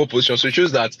gotten a pole position, so it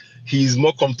shows that he's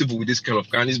more comfortable with this kind of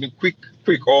car. And he's been quick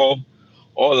all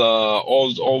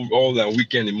that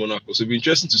weekend in Monaco. So it'll be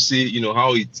interesting to see,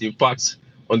 how it impacts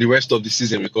on the rest of the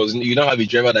season, because you don't have a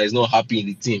driver that is not happy in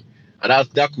the team, and that's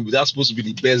supposed to be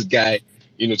the best guy,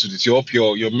 to help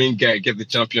your main guy get the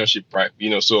championship, right?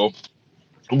 So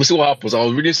we'll see what happens. I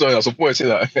was reading something at some point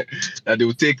saying that that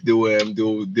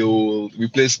they'll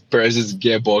replace Perez's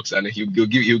gearbox, and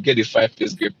he'll get a 5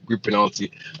 place grip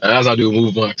penalty, and that's how they'll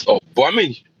move Max up. But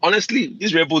honestly,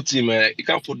 this Red Bull team, you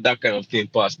can't put that kind of thing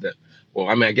past them. Well,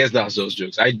 I guess that's just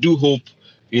jokes. I do hope,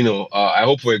 I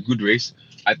hope for a good race.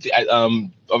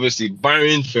 Obviously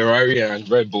barring Ferrari and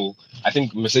Red Bull, I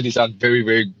think Mercedes had very,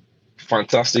 very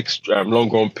fantastic long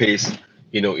run pace,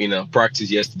 in a practice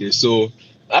yesterday. So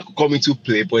that could come into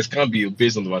play, but it can't be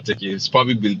based on the overtaking. It's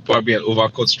probably an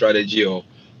overcut strategy or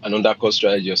an undercut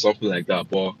strategy or something like that.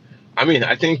 But I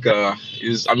think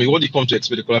what do you come to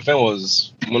expect? The qualifying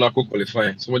was Monaco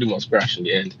qualifying. Somebody must crash in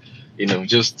the end.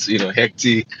 Just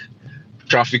hectic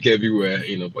traffic everywhere.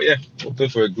 But yeah, hoping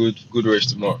for a good race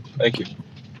tomorrow. Thank you.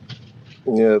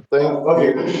 Yeah, thank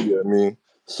Okay. you.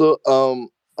 So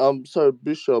I'm sorry,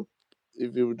 Bishop.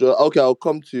 If you just okay, I'll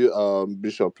come to you,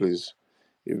 Bishop, please.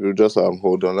 If you just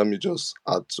hold on, let me just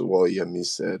add to what Yemi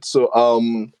said. So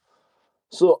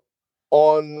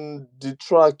on the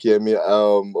track, Yemi,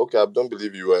 okay, I don't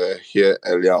believe you were here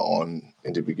earlier on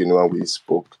in the beginning when we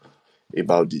spoke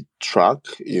about the track.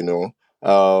 We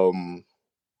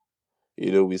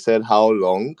said how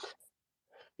long,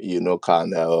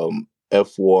 can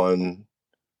F1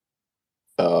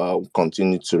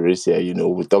 continue to race here.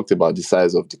 We talked about the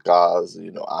size of the cars,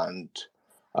 and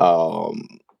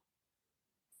um,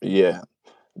 yeah,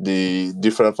 the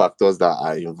different factors that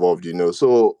are involved.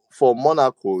 So for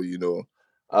Monaco,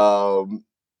 um,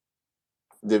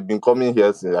 they've been coming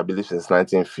here since I believe since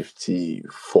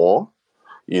 1954.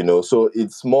 So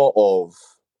it's more of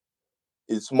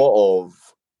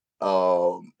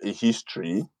a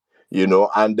history,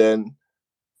 and then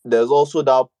there's also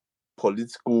that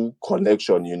political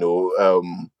connection, with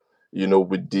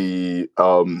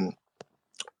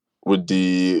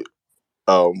the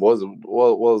what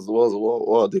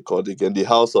are they called again? The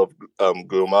House of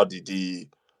Grimaldi, the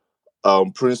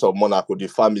Prince of Monaco, the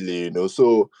family,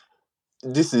 So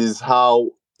this is one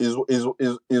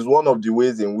of the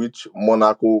ways in which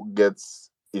Monaco gets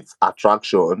its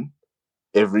attraction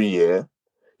every year,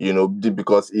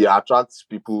 because it attracts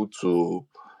people to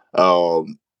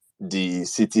the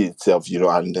city itself,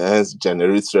 and hence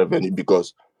generates revenue,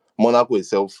 because Monaco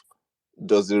itself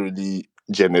doesn't really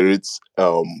generate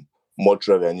much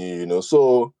revenue,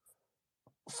 So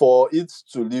for it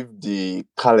to leave the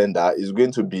calendar is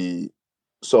going to be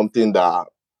something that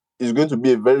is going to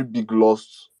be a very big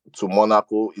loss to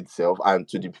Monaco itself and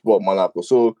to the people of Monaco.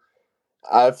 So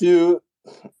I feel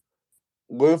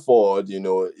going forward,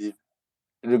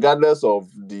 regardless of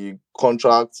the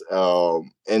contract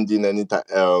ending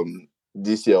anytime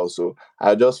this year also,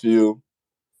 I just feel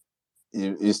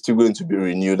it's still going to be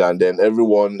renewed, and then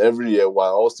every year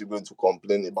we're all still going to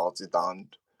complain about it, and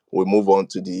we move on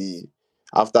to the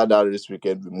after that race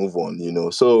weekend we move on,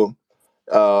 So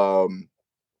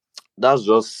that's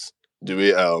just the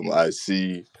way I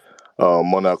see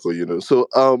Monaco, So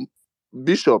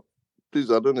Bishop, please,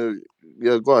 I don't know.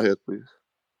 Yeah, go ahead, please.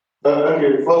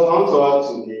 Okay, first I want to add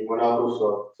to the Monaco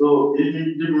stuff. So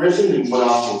you've been racing in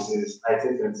Monaco since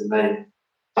 1929,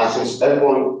 and since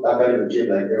F1 actually became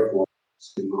like F1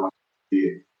 in Monaco.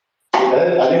 Yeah. I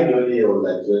think the only year was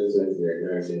like 2020 like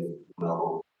racing in Monaco.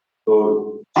 So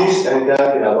this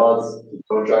entire thing about the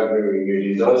contract being renewed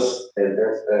is just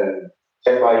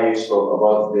FIA stuff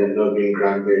about them not being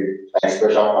granted like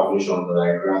special permission or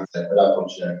like grants like other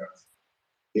countries like grants.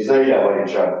 It's not really about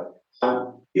the track.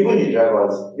 And even the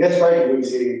drivers, despite the way you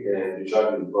say the track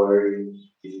is boring,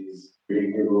 it is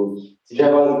predictable, the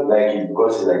drivers like it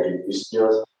because it's like a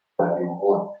prestigious that they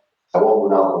want. I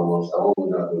want Monaco once, I want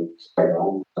Monaco to fight, I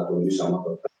want Monaco to do some of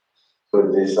that. So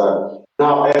they start.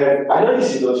 Now, I know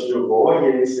this is not true, but what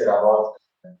you said about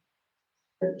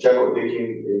Checo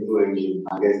taking a new engine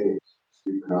and getting a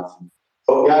sweet penalty.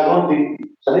 But they are not the,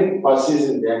 I think per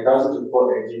season they entitled to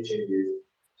four engine changes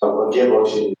or gearbox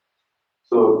changes.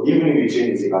 So even if you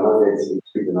change it, you cannot get a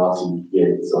sweet penalty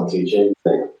yet until you change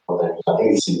like four times. I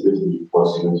think this is going to be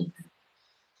possible.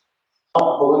 Ah,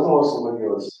 I've forgotten what somebody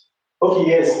else. Okay,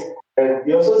 yes.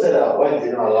 You also said that why did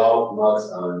they not allow Max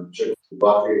and Checo to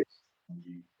battery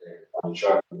on the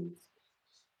track?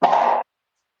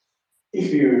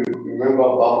 If you remember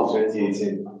back in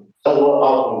 2018, that's what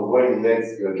happened when you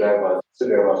let your drivers, two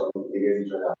drivers compete against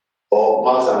each other. Or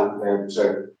Max and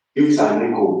sorry, Lewis and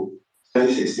Nico,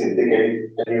 2016, take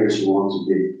any race you want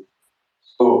to take.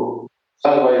 So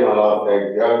that's why you allow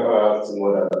like the other team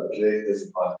that play this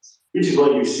part. Which is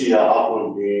what you see that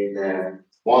happened in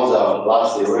Monza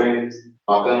last year when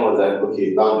McLaren was like, okay,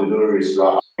 now they don't race, we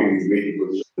are happy with the way the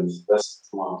position is. That's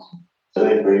 2 months. So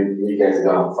then bring you guys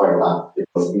down fight and it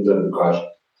was into the crash.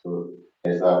 So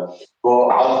there's that. But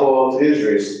as for today's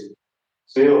race,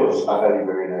 so it was actually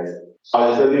very nice. I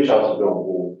was expecting Charles to be on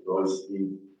pole because he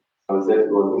I was there to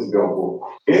be on pole.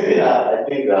 The only thing that I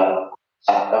think that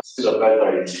I'm still surprised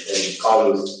by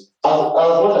Carlos. As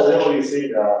much as everybody is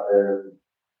saying that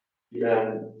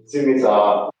teammates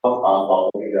are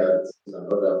performing that and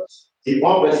all that. The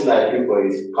one person I feel for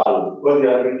is Carlos because they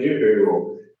have been doing very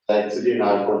well. Like today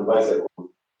now, 45 seconds.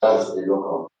 That's a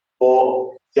knockout.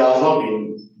 But he has not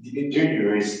been during the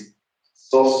race.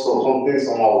 So something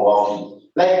somehow wow.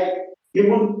 Like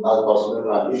even as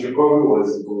Barcelona, his recovery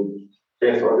was good.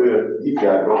 Yes, although if they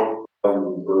are done, that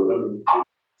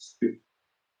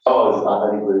was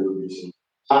actually very good vision.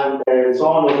 And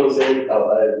someone also said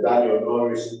Daniel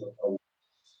Norris.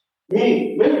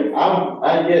 Me, maybe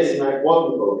I guess my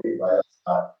point of view bias.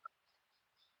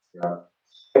 Yeah,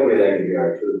 everybody like the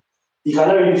guy too. You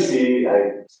cannot really see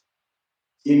like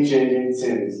him changing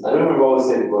things. I don't remember what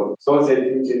said, but someone said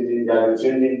him changing, they are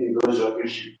changing the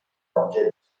championship. Okay.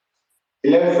 He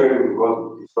left Ferrari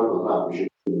because he thought was not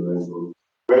appreciated in the Red Bull.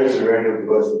 Very surrender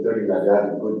because he told him that they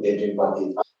had a good engine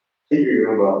package. If you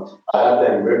remember, at that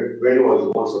time, Renault was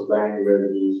the one supplying Red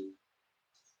Bull's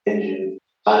engine.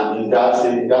 And in that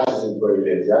season before he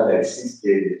left, they had like 6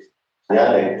 years. They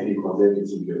had like three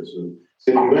consecutive years. So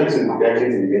he went to directly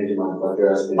to the engine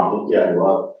manufacturers in India to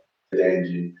have the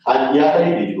engine. And he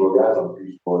actually did go, he had some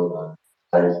pretty balls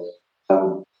and like,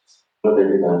 not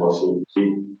every time also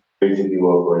keep creating the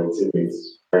work for his teammates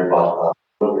very bad.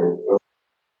 Okay.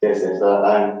 Yes, yes,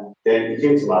 and then he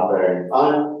came to my parents.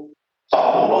 And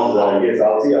once that, yes,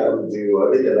 I'll see I don't do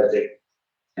I did ever check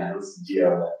and I don't see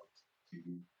GL.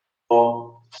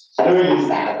 I don't really,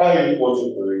 I can't really watch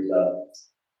it for it.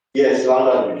 Yes,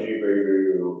 London has been doing very,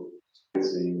 very well.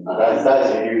 And that's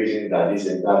the only reason that this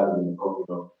entire thing is coming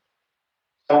up.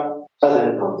 That's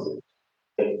any concept.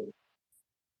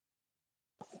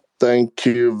 Thank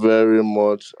you very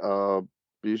much,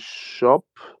 Bishop.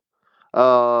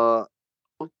 Uh,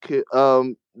 okay.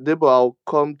 Debo, I'll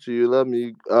come to you. Let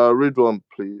me read one,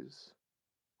 please.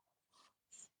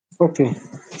 Okay,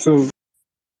 so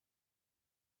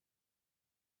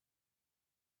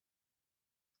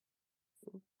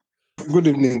good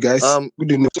evening, guys. Um,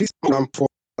 Good evening. This program for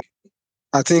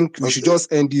I think we should okay.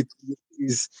 just end it.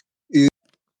 Is is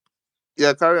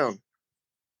Yeah, carry on.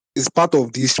 is part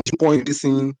of this point this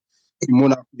in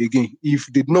Monaco again. If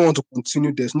they don't want to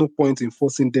continue, there's no point in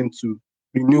forcing them to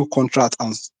renew contract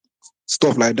and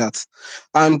stuff like that.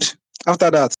 And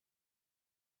after that,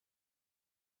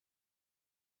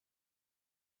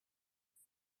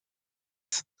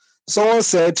 someone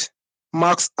said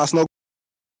Max has not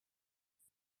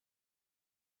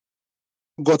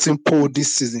gotten pole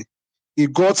this season. He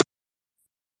got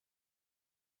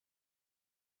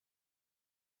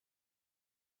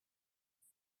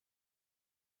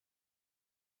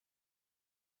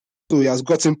so he has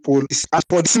gotten pole. As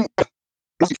for the team,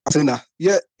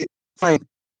 yeah, fine.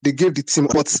 They gave the team,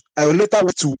 but I will later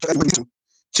went to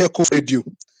Checo radio.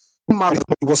 It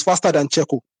was faster than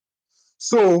Checo.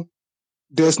 So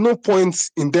there's no point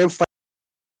in them fighting.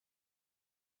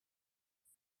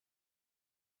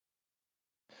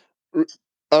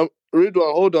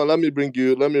 Ridwan, hold on. Let me bring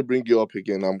you up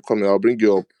again. I'm coming. I'll bring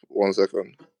you up 1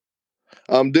 second.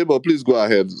 Debo, please go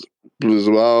ahead. Please,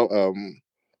 while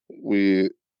we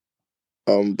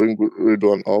bring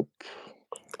Ridwan up.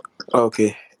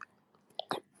 Okay.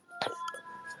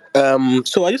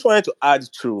 So I just wanted to add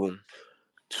to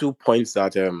 2 points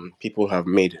that people have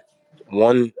made.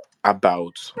 One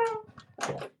about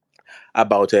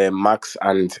Max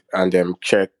and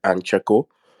Checo,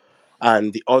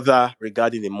 and the other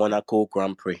regarding the Monaco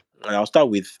Grand Prix. And I'll start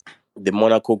with the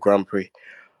Monaco Grand Prix.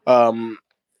 Um,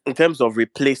 in terms of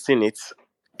replacing it,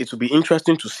 it will be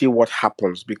interesting to see what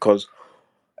happens because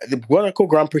the Monaco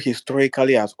Grand Prix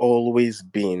historically has always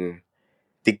been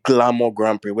the glamour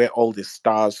Grand Prix where all the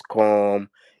stars come.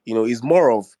 It's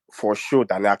more of for show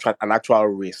than an actual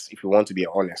race, if you want to be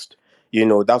honest.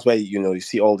 That's why you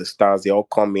see all the stars, they all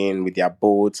come in with their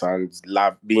boats and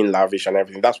being lavish and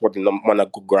everything. That's what the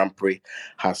Monaco Grand Prix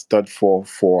has stood for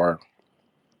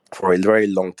a very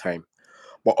long time.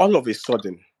 But all of a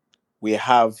sudden,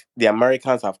 the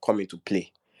Americans have come into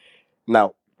play.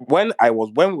 Now, when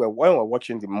we were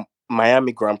watching the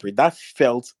Miami Grand Prix, that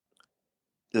felt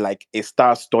like a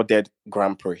star-studded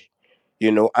Grand Prix,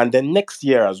 and then next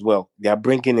year as well, they are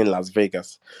bringing in Las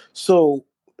Vegas. So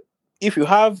if you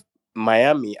have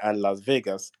Miami and Las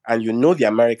Vegas, and the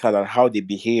Americans and how they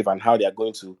behave and how they are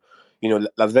going to,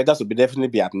 Las Vegas will definitely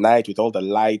be at night with all the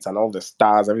lights and all the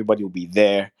stars. Everybody will be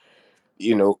there.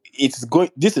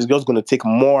 This is just going to take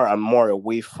more and more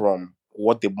away from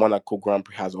what the Monaco Grand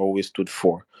Prix has always stood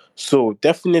for. So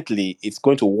definitely it's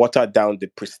going to water down the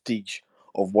prestige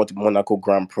of what Monaco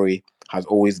Grand Prix has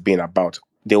always been about.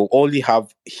 They will only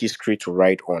have history to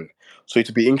write on. So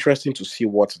it'll be interesting to see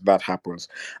what that happens.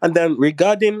 And then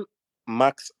regarding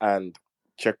Max and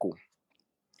Checo,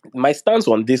 my stance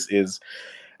on this is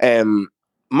um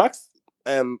Max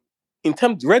in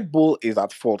terms Red Bull is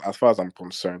at fault as far as I'm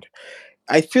concerned.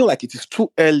 I feel like it is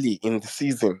too early in the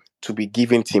season to be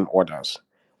giving team orders.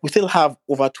 We still have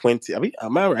over 20,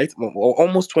 am I right? Or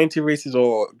almost 20 races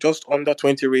or just under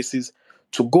 20 races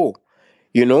to go.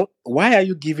 Why are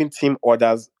you giving team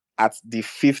orders at the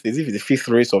fifth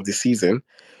race of the season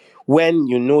when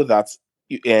you know that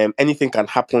anything can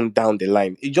happen down the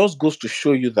line? It just goes to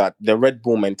show you that the Red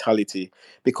Bull mentality,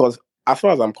 because as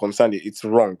far as I'm concerned, it's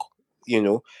wrong. You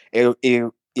know,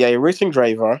 you're a racing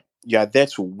driver, you are there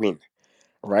to win,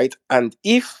 right? And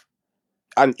if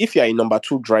you're a number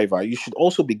two driver, you should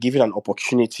also be given an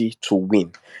opportunity to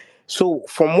win. So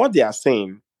from what they are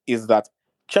saying is that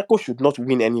Checo should not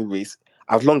win any race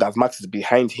as long as Max is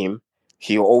behind him.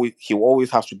 He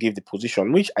always has to give the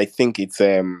position, which I think it's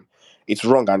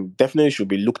wrong and definitely should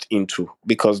be looked into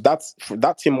because that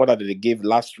team order that they gave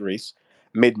last race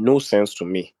made no sense to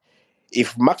me.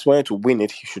 If Max wanted to win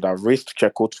it, he should have raced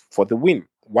Checo for the win.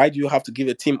 Why do you have to give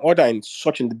a team order in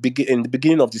the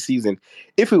beginning of the season?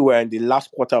 If we were in the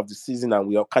last quarter of the season and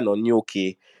we are kind of knew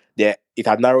okay, there it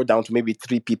had narrowed down to maybe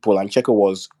three people and Checo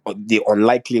was the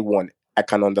unlikely one, I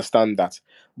can understand that.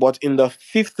 But in the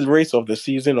fifth race of the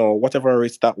season or whatever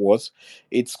race that was,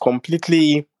 it's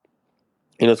completely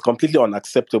it's completely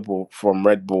unacceptable from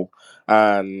Red Bull,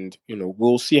 and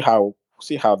we'll see how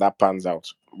that pans out.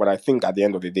 But I think at the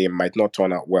end of the day, it might not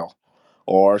turn out well,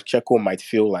 or Checo might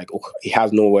feel like he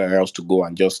has nowhere else to go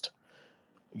and just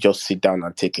sit down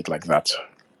and take it like that.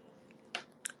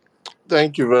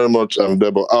 Thank you very much,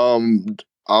 Debo.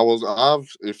 I have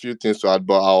a few things to add,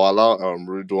 but I'll allow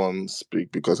Ridwan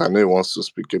speak because I know he wants to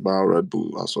speak about Red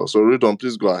Bull as well. So Ridwan,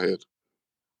 please go ahead.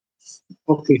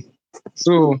 Okay.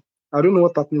 So I don't know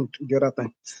what happened the other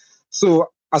time. So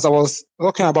as I was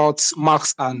talking about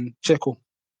Max and Checo,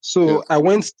 so Yes. I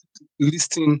went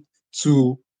listening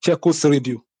to Checo's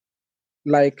radio.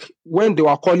 Like when they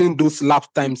were calling those lap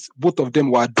times, both of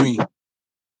them were doing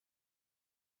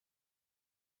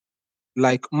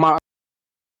like Max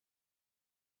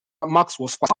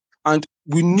was fast, and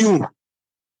we knew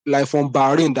like from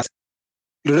Bahrain that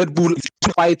the Red Bull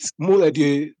fights more of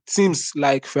the teams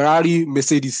like Ferrari,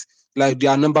 Mercedes, like they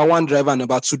are number one driver,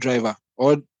 number two driver,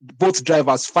 or both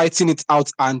drivers fighting it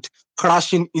out and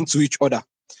crashing into each other.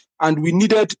 And we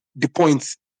needed the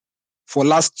points for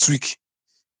last week.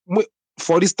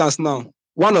 For instance, now,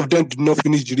 one of them did not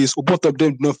finish the race, or both of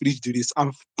them did not finish the race.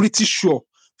 I'm pretty sure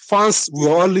fans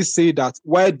will always say that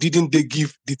why didn't they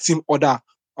give the team order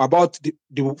about the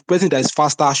person that is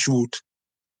faster should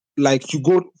like you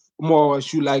go more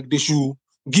should like they should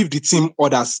give the team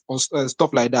orders or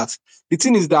stuff like that. The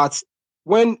thing is that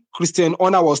when Christian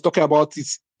Horner was talking about it,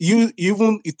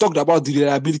 he talked about the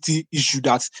reliability issue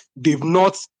that they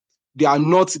are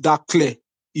not that clear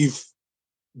if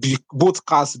both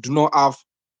cars do not have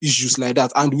issues like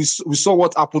that. And we saw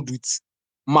what happened with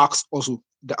Max also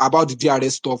about the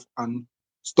DRS stuff and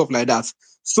stuff like that.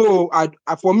 So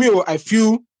for me, I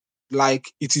feel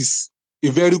like it is a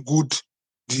very good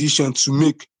decision to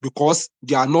make because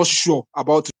they are not sure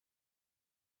about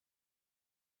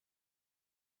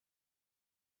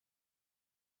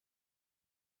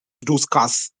those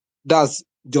cars. That's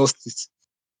just it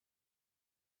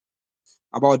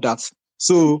about that.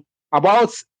 So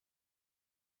about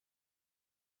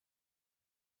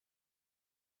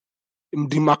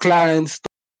the McLaren stuff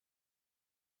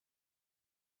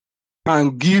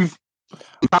and give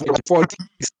for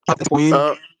him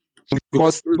Uh,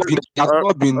 because he has uh,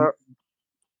 not been. uh,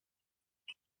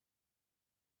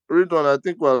 Ridwan, I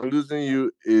think we're losing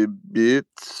you a bit.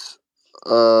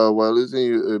 We're losing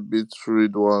you a bit,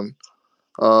 Ridwan.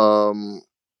 Um,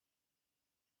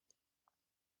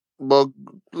 but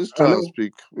please try and Hello.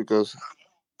 speak because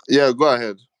yeah, go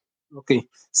ahead. Okay.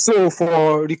 So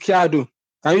for Ricciardo,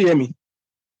 can you hear me?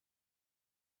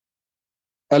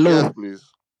 Yes, Hello. please.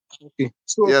 Okay.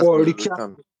 So Yes, for please. We Ricciardo,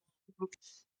 can.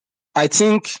 I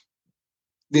think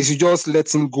they should just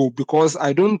let him go because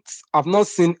I've not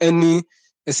seen any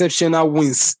exceptional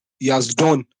wins he has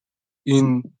done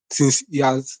in since he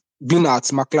has been at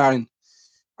McLaren.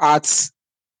 At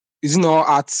is it not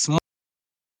at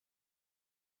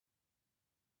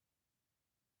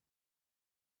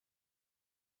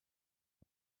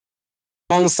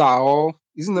Monza or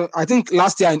is it not, I think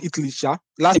last year in Italy, sha,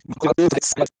 last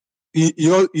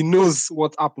year, he knows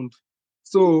what happened.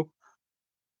 So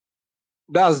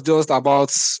that's just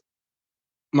about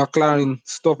McLaren,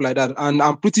 stuff like that. And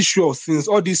I'm pretty sure since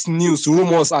all these news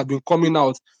rumors have been coming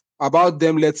out about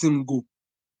them letting him go,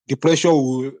 the pressure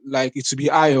will like it will be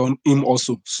high on him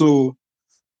also. So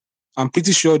I'm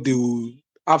pretty sure they will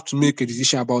have to make a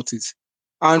decision about it.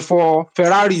 And for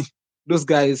Ferrari, those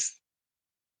guys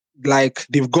like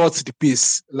they've got the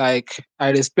pace. Like I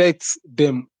respect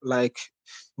them. Like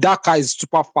that car is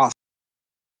super fast.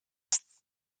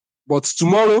 But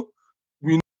tomorrow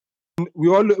we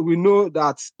know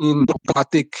that in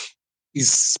overtake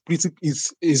is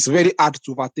very hard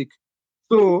to overtake.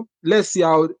 So let's see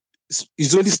how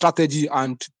it's only strategy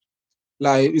and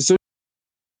like it's only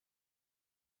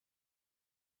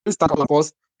strategy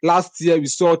because last year we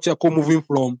saw Checo moving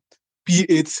from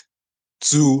P8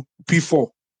 to P4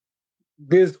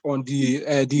 based on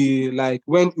the like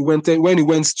when he went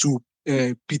to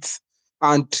pit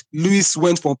and Lewis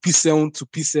went from P7 to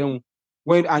P7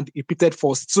 when and he pitted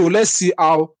first. So let's see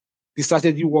how the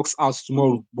strategy works out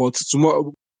tomorrow. But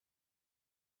tomorrow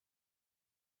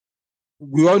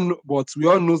we all know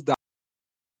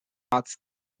that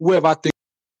whoever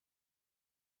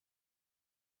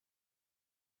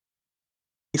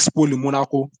takes pole in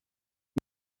Monaco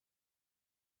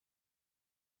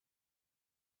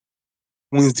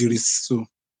wins the race. So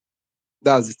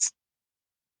that's it.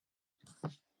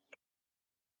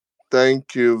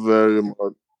 Thank you very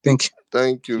much. Thank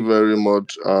Thank you you. very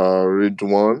much,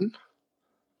 Ridwan.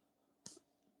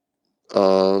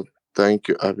 Uh, thank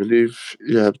you. I believe.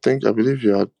 Yeah, I believe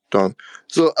you are done.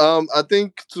 So, I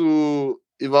think to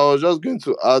if I was just going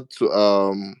to add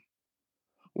to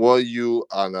what you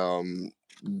and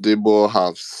Debo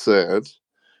have said,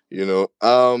 you know,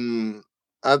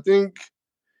 I think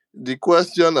the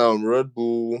question Red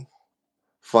Bull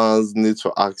fans need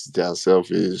to ask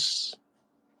themselves is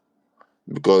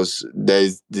because there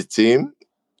is the team,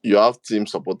 you have team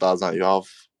supporters and you have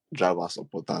driver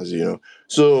supporters, you know.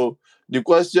 So the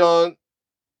question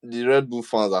the Red Bull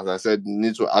fans, as I said,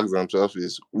 need to ask themselves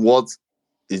is what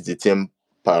is the team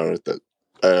priority?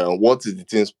 What is the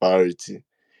team's priority?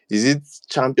 Is it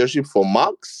championship for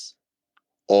Max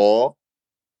or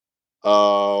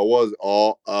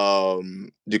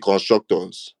the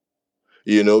constructors?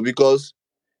 You know, because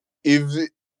if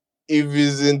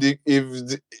it's in the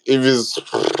if it's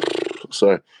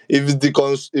sorry if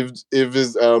it's if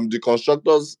it's the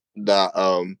constructors that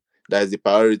is the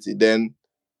priority, then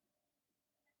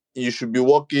you should be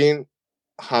working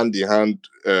hand in hand.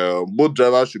 Both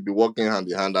drivers should be working hand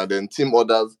in hand, and then team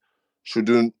orders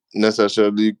shouldn't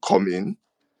necessarily come in.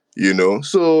 You know,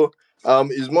 so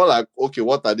it's more like okay,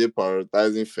 what are they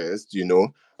prioritizing first? You know,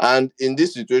 and in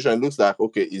this situation, it looks like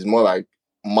okay, it's more like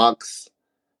Max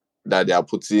that they are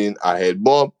putting ahead.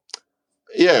 But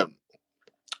yeah,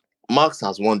 Max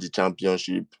has won the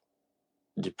championship.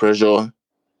 The pressure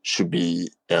should be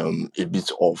a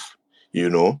bit off, you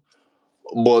know.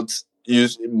 But you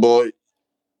but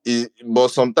but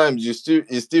sometimes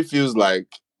it still feels like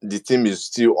the team is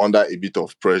still under a bit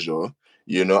of pressure,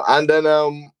 you know. And then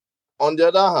on the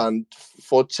other hand,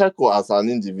 for Checo as an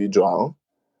individual,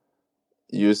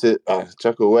 you say,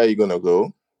 Checo, where are you gonna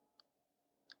go?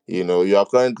 You know, you are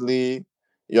currently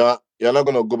you're not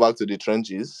gonna go back to the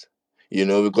trenches, you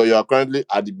know, because you are currently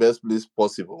at the best place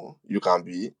possible you can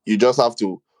be. You just have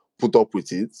to put up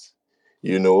with it,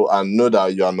 you know, and know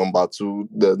that you are number two.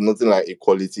 There's nothing like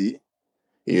equality,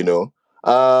 you know.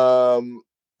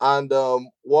 And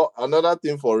what another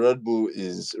thing for Red Bull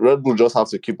is Red Bull just have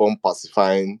to keep on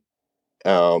pacifying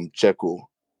Checo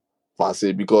per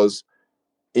se, because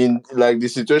in like the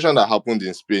situation that happened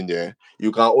in Spain, yeah,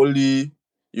 you can only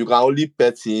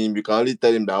pet him, you can only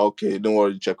tell him that okay, don't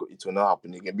worry, Checo, it will not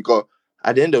happen again. Because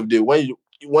At the end of the day, when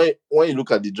you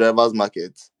look at the drivers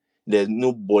market, there's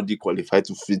nobody qualified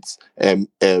to fit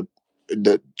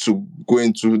to go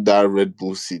into that Red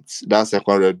Bull seat, that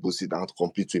second Red Bull seat, and to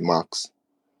compete with Max.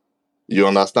 You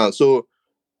understand? So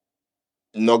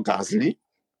not Gasly,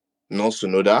 not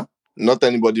Sunoda, not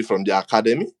anybody from the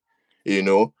academy. You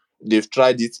know, they've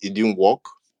tried it didn't work.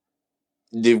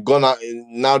 They've gone out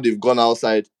now. They've gone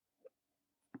outside.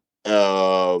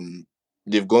 Um,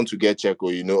 they've gone to get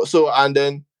Checo. So and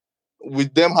then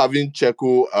with them having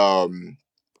Checo, um,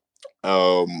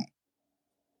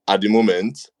 at the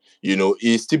moment,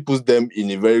 it still puts them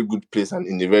in a very good place and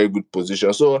in a very good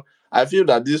position. So I feel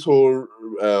that this whole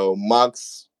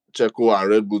Max, Checo, and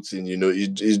Red Bull thing,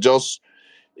 it's just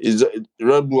is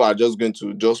Red Bull are just going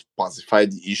to just pacify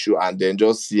the issue and then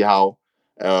just see how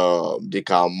they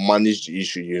can manage the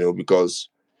issue, because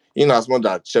in as much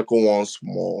that Checo wants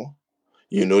more,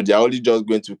 they're only just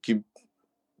going to keep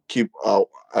how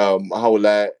will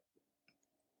I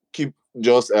keep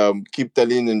just keep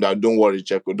telling him that don't worry,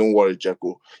 Checo. Don't worry,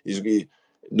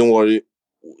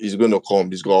 he's gonna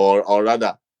come. He's going or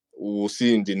rather we'll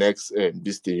see in the next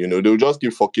this thing, they'll just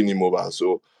keep fucking him over.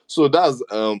 So that's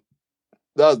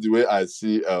the way I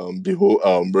see the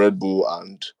whole Red Bull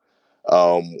and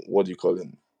what do you call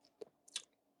him?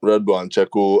 Red Bull and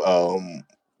Checo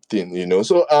thing,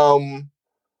 So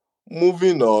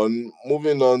moving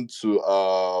on to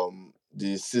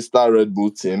the sister Red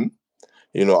Bull team,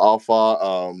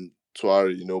 Alpha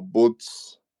Tuari,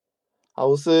 both I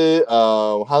would say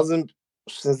hasn't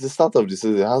since the start of the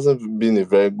season hasn't been a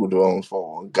very good one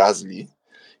for Gasly.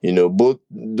 Both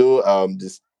though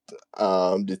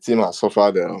the team has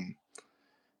suffered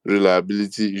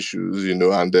reliability issues,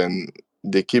 and then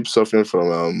they keep suffering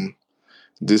from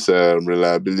these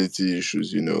reliability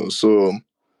issues, So,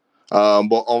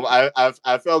 but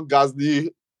I felt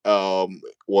Gasly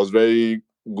was very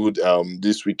good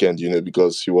this weekend,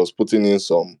 because he was putting in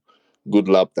some good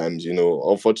lap times,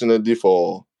 Unfortunately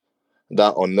for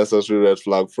that unnecessary red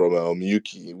flag from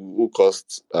Yuki, who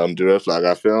caused the red flag,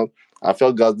 I felt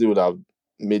Gasly would have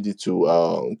made it to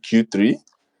Q3,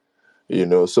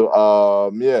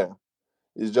 So yeah,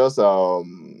 it's just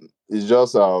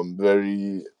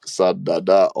very sad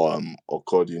that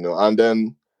occurred, and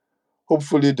then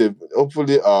hopefully their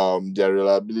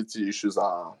reliability issues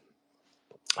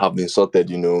have been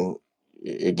sorted,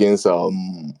 against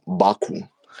Baku,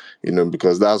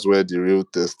 because that's where the real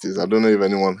test is. I don't know if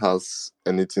anyone has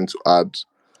anything to add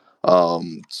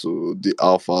to the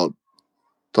Alpha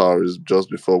Taurus just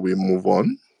before we move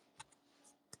on.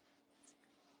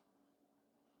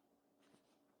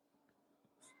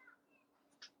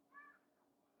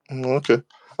 Okay.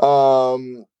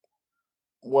 Um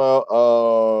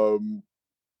well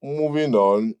moving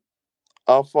on.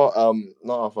 Not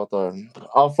Alpha Taurus,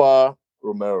 Alpha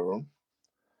Romero,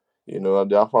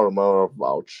 the Alpha Romero of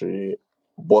Valtteri,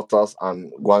 Bottas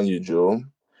and Guan Yujo.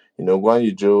 Guan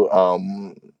Yujo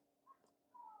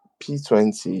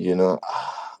P20,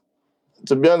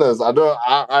 to be honest,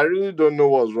 I really don't know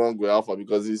what's wrong with Alpha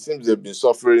because it seems they've been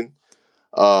suffering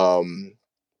um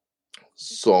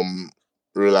some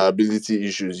reliability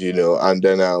issues, and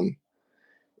then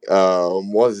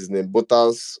what's his name?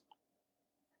 Bottas,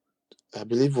 I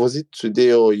believe was it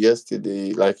today or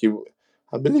yesterday?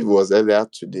 I believe it was earlier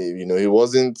today. He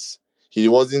was late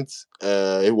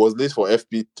for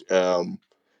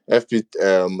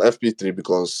FP3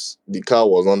 because the car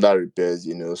was under repairs.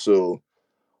 So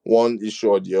one issue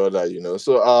or the other.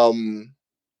 So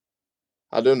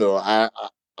I don't know. I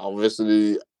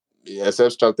obviously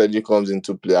except strategy comes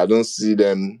into play. I don't see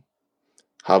them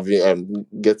having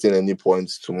getting any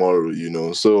points tomorrow.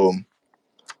 So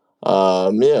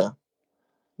yeah.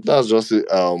 That's just it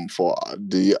for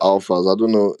the alphas. I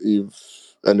don't know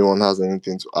if anyone has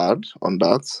anything to add on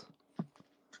that.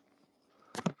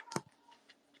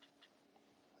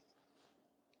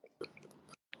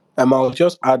 I'll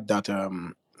just add that I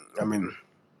mean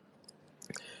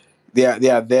they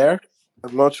are there.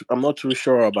 I'm not too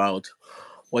sure about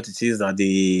what it is that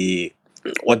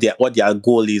what their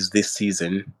goal is this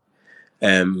season.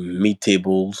 Mid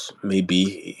tables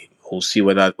maybe we'll see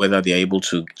whether they're able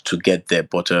to get there.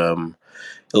 But it'll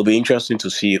be interesting to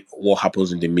see what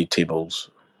happens in the mid tables.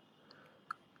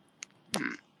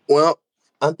 Well,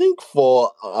 I think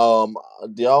for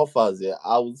the alphas, yeah,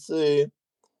 I would say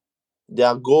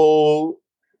their goal.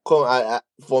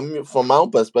 For me, from my own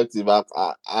perspective,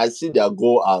 I see their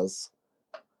goal as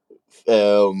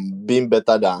being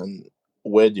better than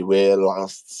where they were the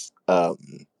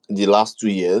last 2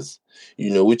 years.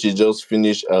 Which is just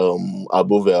finish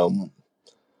above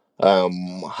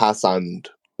Haas and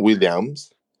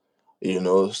Williams.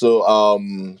 So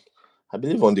I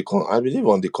believe on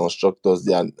the constructors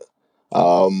they are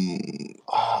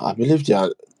I believe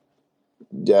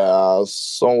they are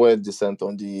somewhere decent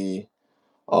on the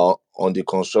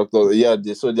constructors. Yeah,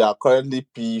 so they are currently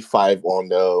P5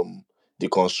 on the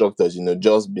constructors,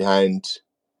 just behind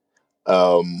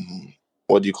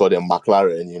what do you call them,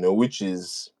 McLaren, which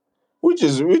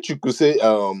you could say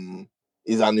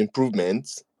is an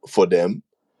improvement for them.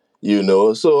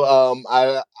 So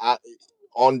I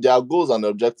on their goals and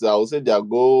objectives, I would say their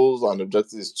goals and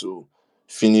objectives is to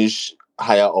finish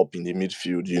higher up in the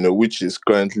midfield, which is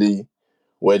currently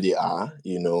where they are.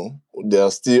 They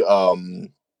are still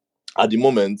at the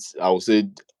moment, I would say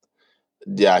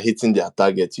they are hitting their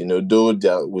target,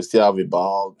 though we still have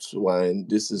about, when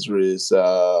this is race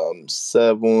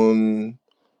 7,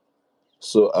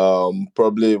 so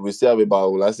probably we still have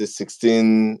about, let's say,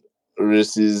 16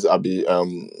 races. I'll be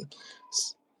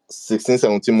 16,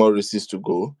 17 more races to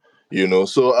go.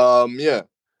 So yeah,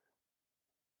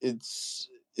 it's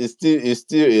it's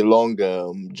still a long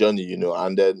journey,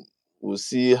 and then we'll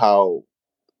see how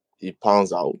it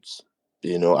pans out,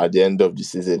 at the end of the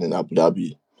season in Abu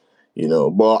Dhabi.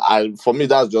 But for me,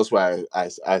 that's just why I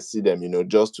see them,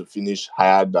 just to finish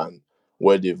higher than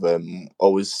where they've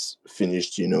always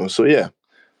finished. So yeah.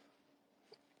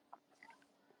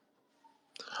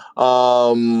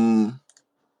 um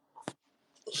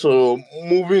so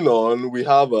moving on, we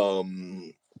have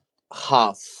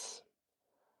Haas.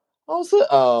 I'll say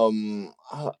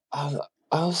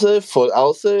I'll say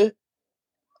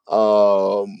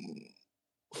um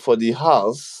for the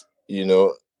Haas,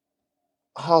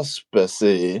 Haas per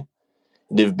se,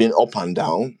 they've been up and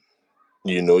down.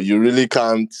 You really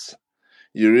can't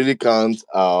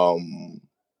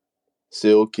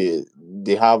say, okay,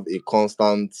 they have a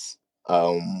constant,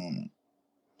 um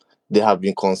they have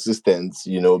been consistent,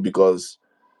 because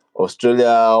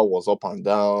Australia was up and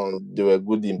down. They were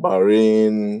good in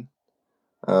Bahrain.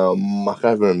 I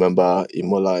can't even remember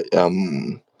Imola.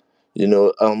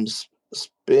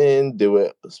 Spain.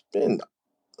 Spain.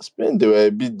 They were a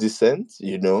bit decent.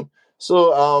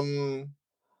 So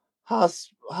has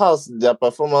their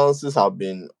performances have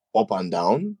been up and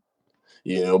down.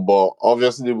 But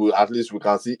obviously, at least we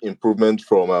can see improvement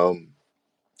from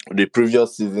the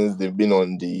previous seasons. They've been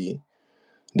on the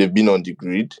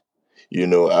grid. You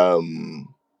know.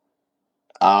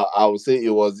 I would say it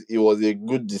was a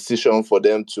good decision for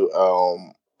them to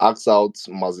axe out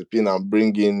Mazepin and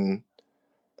bring in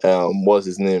what's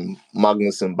his name,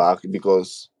 Magnussen, back,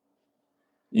 because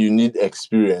you need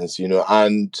experience,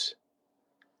 and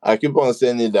I keep on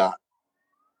saying it that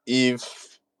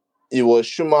if it was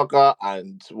Schumacher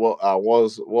and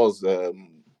what's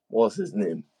his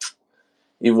name,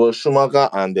 if it was Schumacher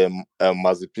and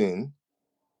Mazepin,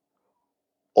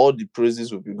 all the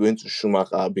praises will be going to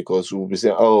Schumacher, because we'll be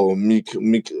saying, "Oh,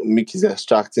 Mick is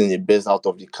extracting the best out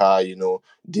of the car."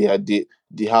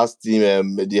 The Haas team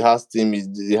is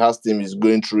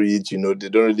going through it. They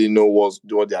don't really know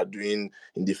what they are doing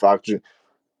in the factory.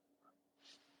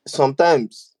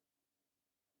 Sometimes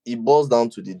it boils down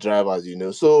to the drivers.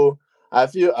 So I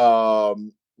feel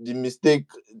the mistake,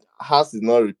 Haas is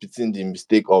not repeating the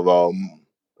mistake of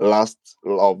last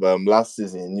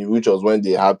season, which was when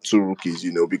they had two rookies,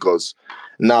 because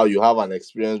now you have an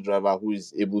experienced driver who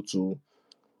is able to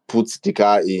put the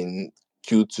car in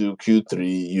Q2,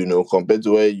 Q3, compared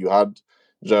to where you had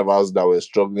drivers that were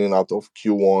struggling out of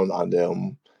Q1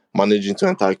 and managing to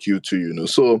enter Q2,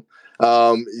 So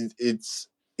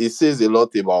it says a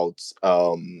lot about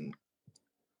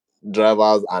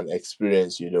drivers and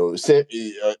experience.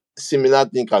 Similar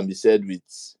thing can be said with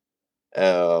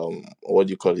what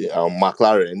do you call it,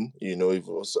 McLaren. If it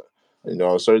was,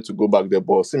 sorry to go back there,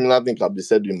 but similar thing can be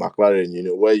said with McLaren.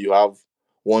 Where you have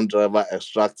one driver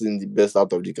extracting the best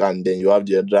out of the car, and then you have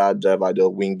the other driver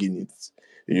just winging it.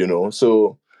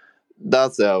 So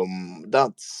that's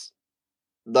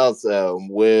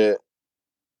where,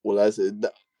 will I say,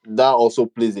 that also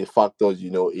plays a factor,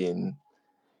 in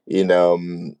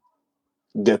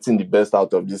getting the best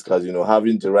out of these cars.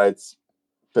 Having the right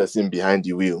person behind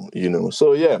the wheel.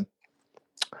 So yeah.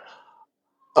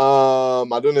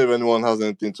 I don't know if anyone has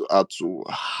anything to add to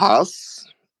Haas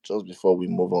just before we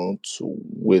move on to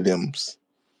Williams.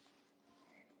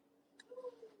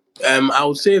 I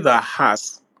would say that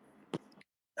Haas,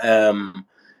 um,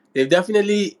 they've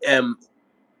definitely,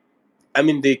 I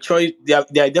mean, they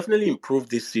are definitely improved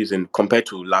this season compared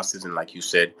to last season, like you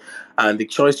said, and the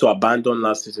choice to abandon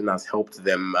last season has helped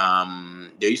them.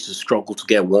 They used to struggle to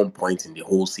get 1 point in the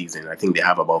whole season. I think they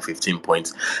have about 15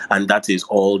 points, and that is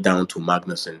all down to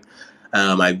Magnussen.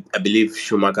 I believe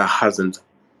Schumacher hasn't.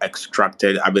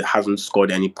 extracted, I mean, hasn't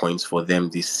scored any points for them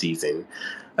this season.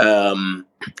 Um,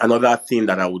 Another thing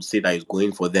that I would say that is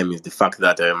going for them is the fact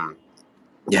that they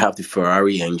have the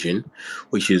Ferrari engine,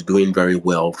 which is doing very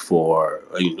well for.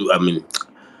 I mean,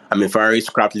 Ferrari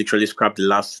literally scrapped the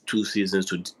last 2 seasons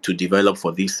to develop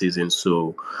for this season.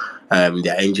 So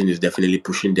their engine is definitely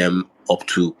pushing them up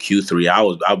to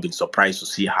Q3. I've been surprised to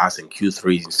see Haas in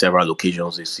Q3 in several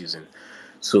occasions this season.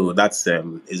 So that's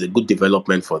is a good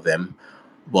development for them.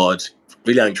 But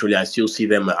really and truly, I still see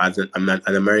them as an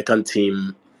American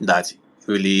team that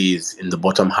really is in the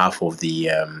bottom half of the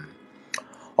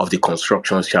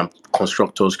constructors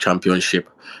championship.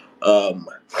 Um,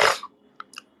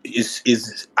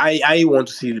 I want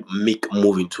to see Mick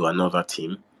move into another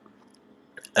team.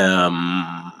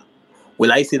 Um,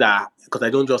 will I say that because I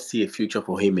don't just see a future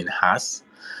for him in Haas?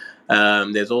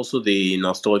 There's also the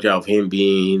nostalgia of him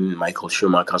being Michael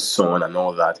Schumacher's son and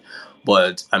all that.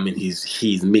 But I mean, he's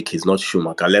Mick. He's not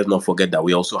Schumacher. Let's not forget that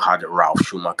we also had Ralph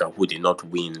Schumacher, who did not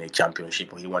win a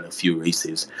championship, but he won a few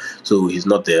races. So it's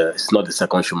not the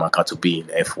second Schumacher to be in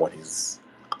F1. He's,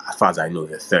 as far as I know,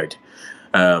 the third.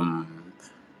 Um,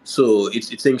 so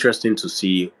it's interesting to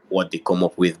see what they come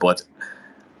up with. But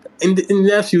in the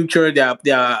near future, their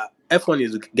F1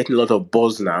 is getting a lot of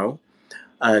buzz now,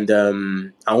 and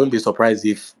I won't be surprised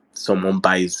if someone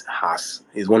buys Haas.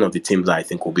 It's one of the teams that I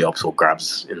think will be up for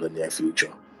grabs in the near future.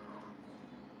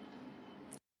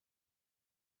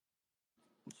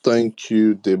 Thank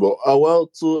you, Debo. Well,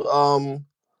 to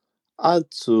add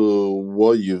to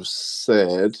what you've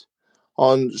said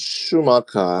on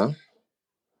Schumacher,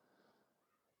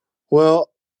 well,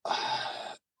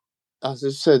 as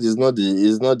you said, it's not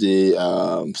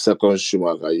the second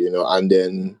Schumacher, and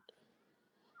then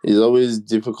it's always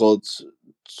difficult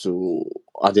to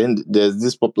at the end. There's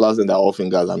this popular saying that all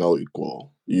fingers are not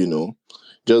equal,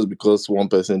 just because one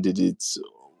person did it,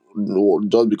 no,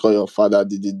 just because your father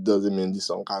did it doesn't mean this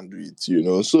one can't do it.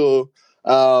 So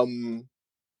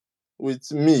with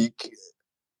Mick,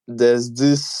 there's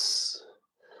this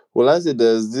well, I say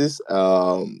there's this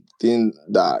thing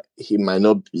that he might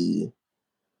not be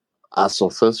as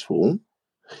successful,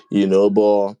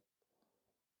 but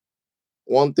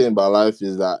one thing about life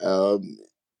is that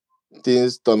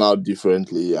things turn out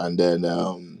differently, and then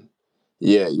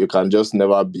yeah, you can just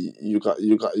never be you can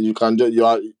just you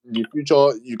are the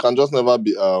future, you can just never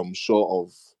be sure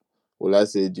of, well, I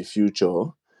say the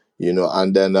future,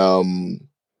 and then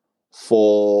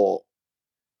for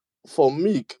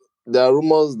Mick, there are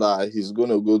rumors that he's going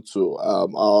to go to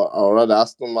or rather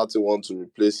Aston Martin want to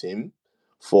replace him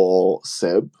for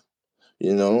Seb.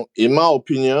 In my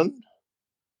opinion,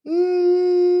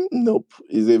 nope.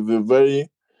 It's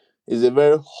a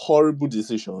very horrible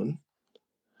decision.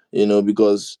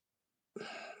 Because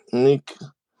Mick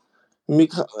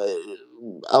Mick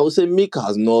I would say Mick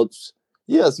has not.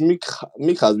 Yes,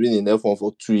 Mick has been in F1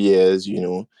 for 2 years.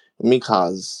 Mick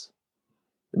has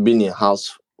been in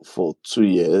house for 2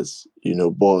 years.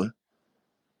 But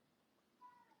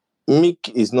Mick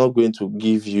is not going to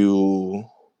give you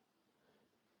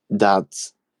that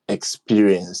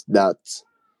experience that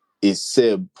a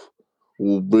Seb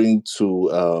will bring to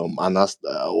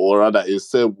or rather a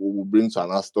Seb will bring to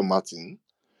an Aston Martin.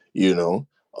 You know,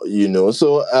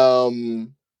 So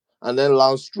and then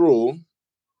Lance Stroll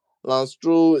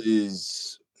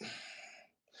is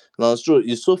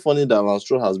it's so funny that Lance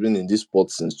Stroll has been in this sport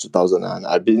since 2000 and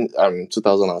I've been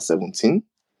 2017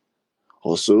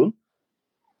 or so,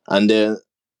 and then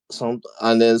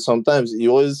sometimes he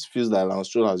always feels like Lance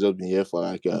Stroll has just been here for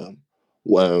like 2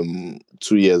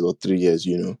 years or 3 years,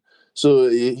 So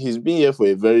he's been here for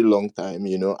a very long time,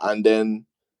 and then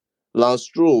Lance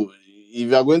Stroll, if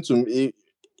you are going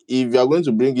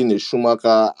to bring in a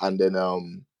Schumacher and then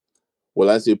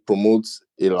I say promote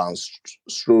a Lance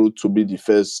Stroll to be the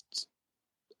first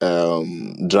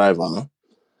driver,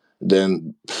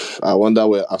 then I wonder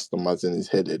where Aston Martin is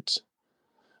headed,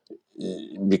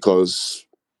 because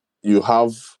you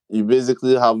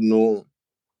basically have no,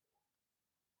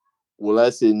 will I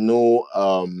say, no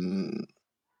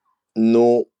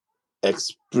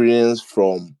experience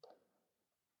from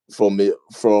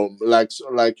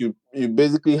like you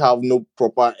basically have no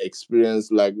proper experience,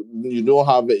 like you don't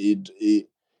have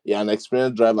an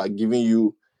experienced driver giving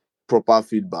you proper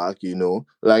feedback,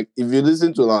 like if you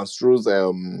listen to Lance Stroll's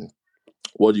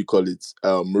what do you call it,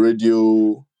 um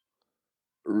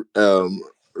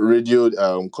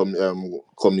radio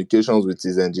communications with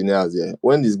his engineers, yeah,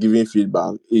 when he's giving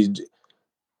feedback,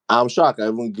 I'm sure I can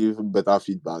even give better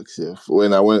feedback sef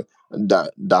when I went than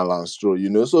Lance Stroll,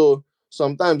 So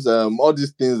sometimes all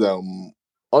these things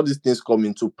all these things come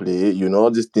into play.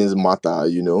 All these things matter.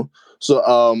 So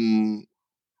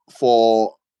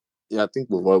for yeah, I think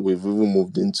we've even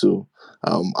moved into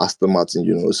Aston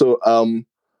Martin. So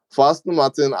for Aston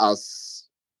Martin as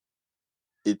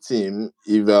a team,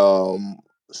 if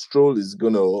Stroll is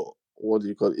gonna, what do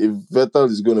you call it? If Vettel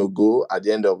is gonna go at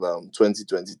the end of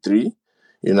 2023,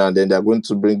 and then they're going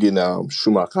to bring in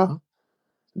Schumacher,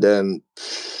 then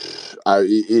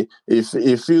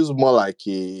it feels more like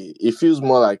a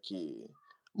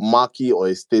marquee or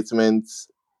a statement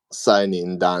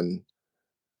signing than,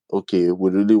 okay,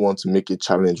 we really want to make a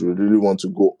challenge, we really want to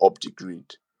go up the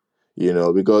grid,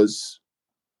 because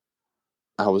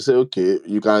I would say, okay,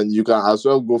 you can as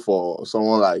well go for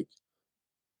someone like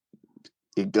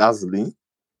a Gasly,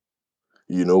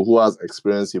 who has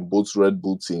experience in both Red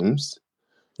Bull teams,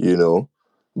 you know.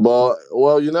 But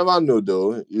well, you never know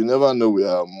though. You never know with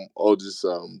all these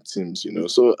teams,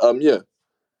 So yeah,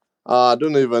 I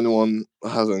don't know if anyone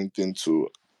has anything to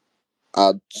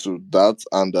add to that,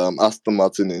 and Aston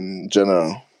Martin in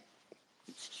general.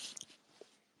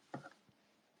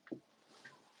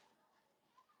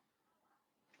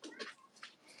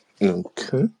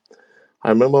 Okay. I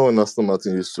remember when Aston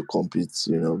Martin used to compete,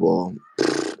 but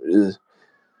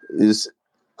it's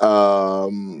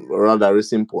rather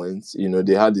racing points.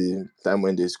 They had a time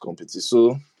when they used to compete.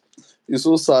 So it's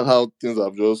so sad how things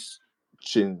have just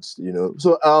changed.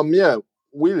 So yeah,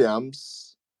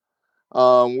 Williams.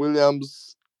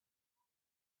 Williams.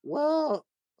 Well,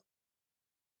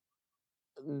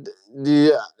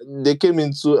 they came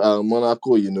into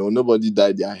Monaco. Nobody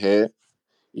dyed their hair.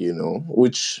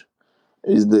 Which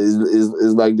is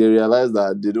like they realize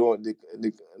that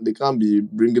they can't be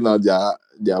bringing out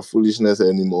their foolishness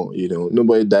anymore.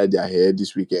 Nobody dyed their hair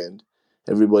this weekend.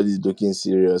 Everybody's looking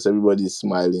serious. Everybody's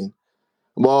smiling.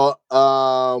 But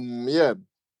yeah,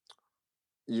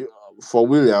 you, for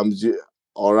Williams,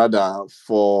 or rather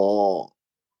for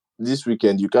this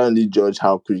weekend, you can't really judge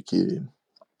how quick a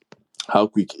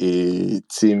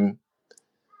team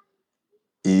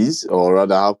is, or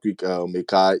rather how quick a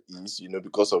car is,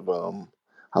 because of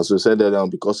as we said earlier,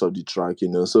 because of the track,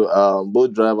 So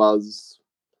both drivers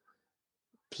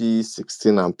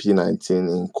P16 and P19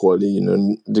 in quali,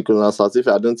 Nicolas Latifi,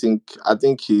 I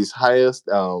think his highest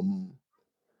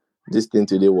this thing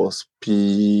today was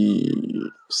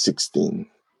P16.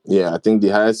 Yeah, I think the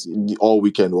highest all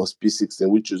weekend was P16,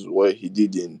 which is what he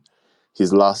did in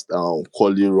his last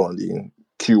quali run in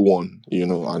Q1,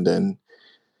 and then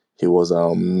he was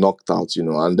knocked out,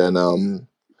 and then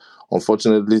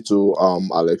unfortunately too,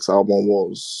 Alex Albon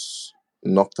was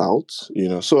knocked out,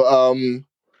 So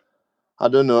I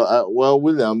don't know. Well,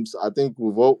 Williams, I think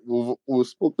we've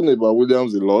spoken about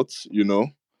Williams a lot,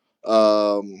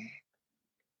 Um,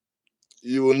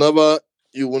 you will never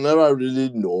really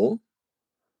know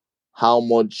how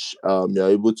much you're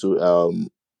able to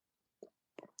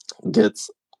get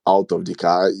out of the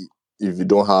car if you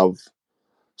don't have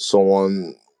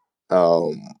someone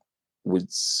um with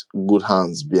good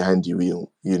hands behind the wheel,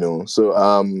 So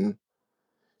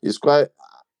it's quite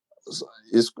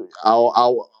it's I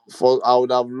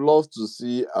would have loved to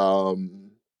see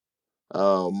um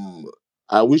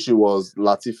I wish it was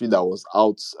Latifi that was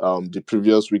out the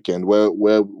previous weekend where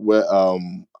they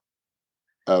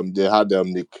had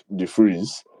the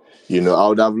freeze. I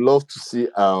would have loved to see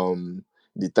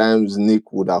the times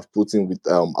Nick would have put in with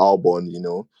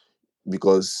Albon,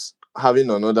 because having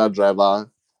another driver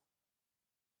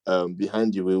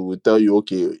behind you will tell you,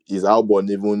 okay, is Albon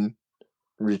even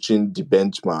reaching the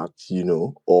benchmark,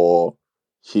 or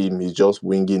him is just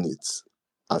winging it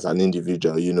as an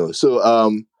individual, So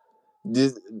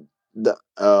this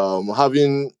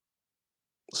having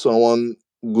someone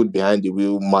good behind the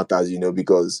wheel matters,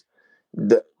 because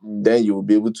then you will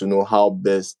be able to know how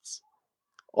best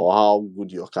or how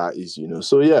good your car is,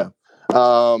 So yeah,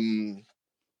 I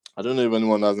don't know if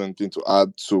anyone has anything to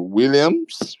add to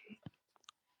Williams.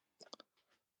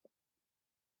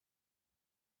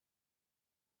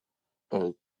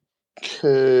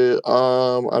 Okay,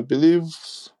 I believe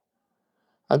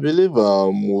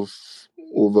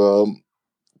we've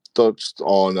touched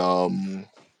on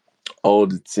all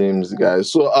the teams,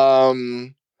 guys. So I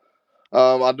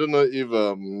don't know if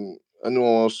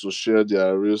anyone wants to share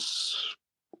their race.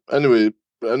 Anyway,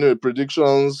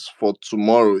 predictions for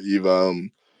tomorrow.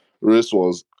 Race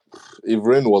was if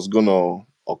rain was gonna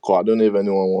occur. I don't know if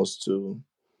anyone wants to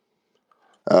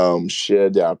share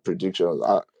their predictions.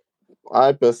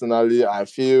 I personally, I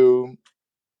feel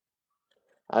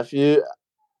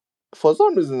for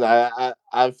some reason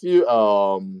I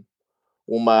feel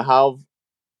we might have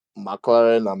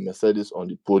McLaren and Mercedes on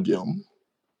the podium.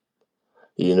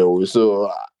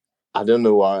 So I don't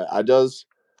know why.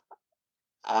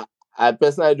 I, I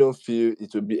personally don't feel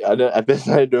it will be. I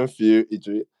personally don't feel it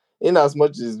will. In as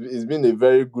much as it's been a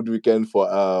very good weekend for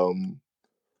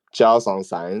Charles and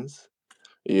Science,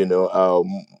 you know,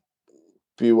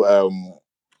 P P1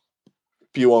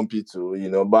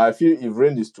 P2, but I feel if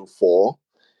rain is to fall,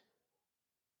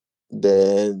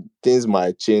 then things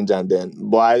might change, and then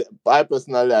but I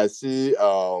personally I see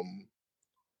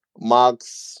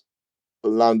Max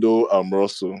Lando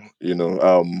Russell,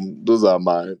 those are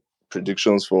my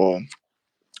predictions for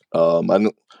I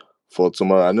know for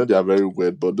tomorrow. I know they are very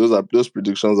weird, but those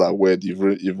predictions are weird if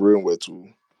rain were to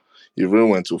if rain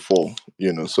went to fall,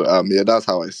 So yeah, that's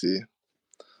how I see it.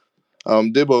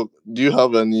 Debo, do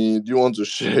you want to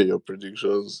share your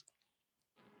predictions?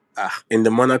 In the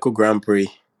Monaco Grand Prix,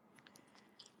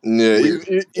 Yeah, we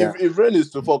yeah. if rain is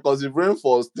to fall, because if rain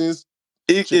falls, things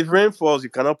change. If rain falls, you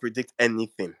cannot predict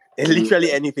anything.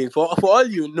 Literally anything. For all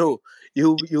you know,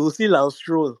 you will see Lance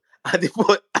Stroll at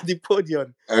at the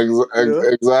podium. You know.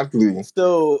 Exactly.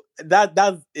 So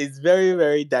that is very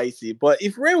very dicey. But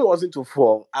if rain wasn't to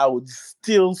fall, I would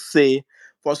still say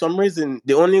for some reason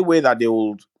the only way that they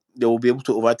will be able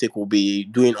to overtake will be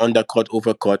doing undercut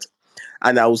overcut,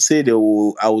 and I would say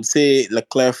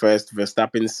Leclerc first,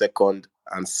 Verstappen second,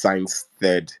 and Sainz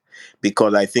third,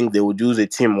 because I think they would use a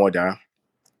team order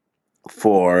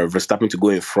for Verstappen to go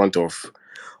in front of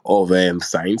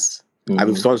Sainz. I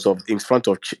mean, Mhm. in front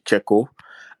of Checo,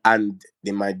 and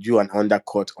they might do an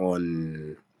undercut or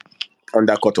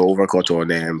overcut on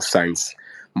Sainz.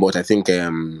 But I think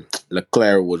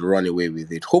Leclerc would run away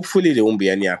with it. Hopefully, there won't be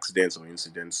any accidents or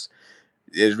incidents.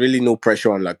 There's really no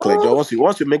pressure on Leclerc. Just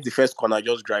once you make the first corner,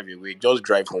 just drive away. Just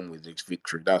drive home with the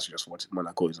victory. That's just what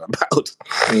Monaco is about.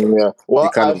 Yeah. You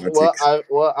can't overtake.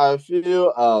 I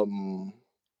feel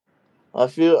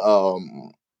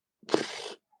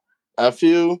I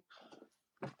feel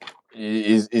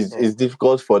it's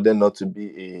difficult for them not to be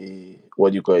a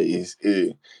what do you call it is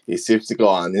a safety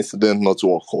car or an incident not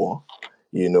to occur.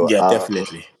 Yeah,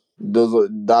 definitely.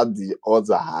 That the odds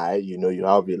are high. You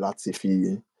have a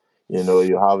Latifi.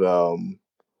 You have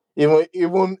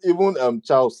even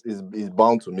Charles is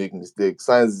bound to make mistakes.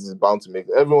 Science is bound to make.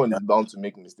 Everyone Yeah. is bound to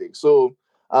make mistakes. So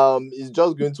it's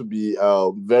just going to be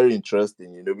very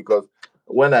interesting. Because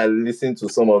when I listen to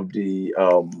some of the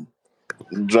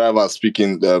drivers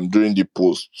speaking during the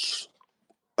post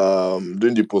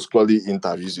quality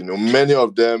interviews, many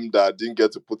of them that didn't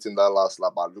get to put in that last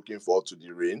lap are looking forward to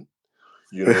the rain.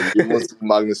 You even see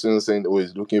Magnussen saying, "Oh,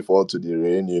 he's looking forward to the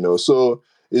rain." So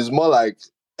it's more like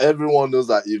everyone knows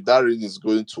that if that rain is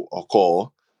going to occur,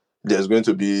 there's going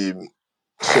to be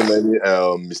so many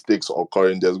mistakes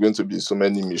occurring. There's going to be so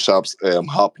many mishaps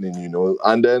happening.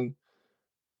 And then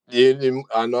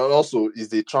and also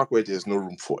is a track where there's no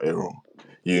room for error.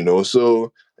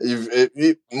 So if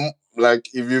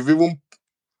you've even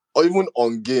or even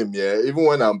on game, yeah, even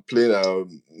when I'm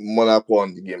playing Monaco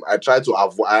on the game, I try to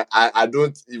avoid. I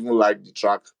don't even like the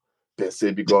track per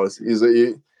se because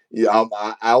I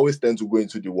always tend to go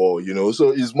into the wall.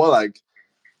 So it's more like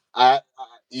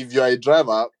if you're a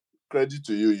driver, credit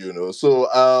to you. So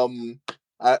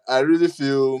I really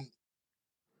feel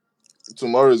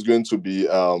tomorrow is going to be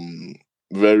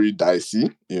very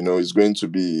dicey. It's going to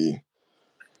be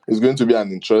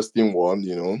an interesting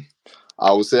one.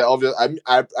 I would say obvious.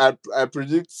 I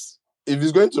predict if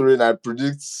it's going to rain, I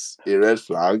predict a red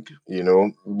flag.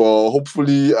 But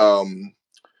hopefully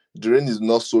the rain is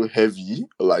not so heavy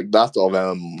like that of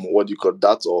what do you call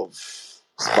that of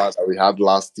Spa that we had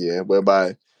last year,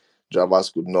 whereby drivers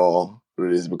could not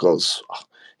race because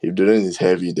if the rain is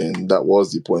heavy, then that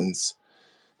was the point.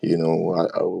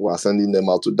 We're sending them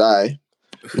out to die.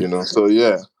 So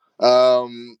yeah.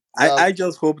 That's I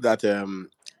just hope that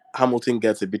Hamilton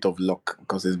gets a bit of luck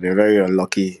because he's been very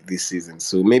unlucky this season.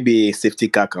 So maybe a safety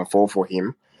car can fall for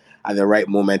him at the right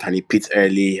moment and he pits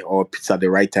early or pits at the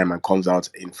right time and comes out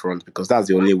in front because that's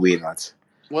the only way that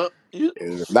well,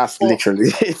 that's for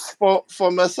literally it.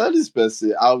 for Mercedes per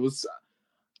se,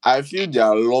 I feel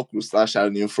their luck will start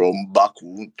shining from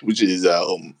Baku, which is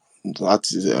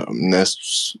that's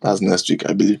next week,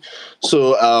 I believe.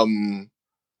 So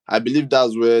I believe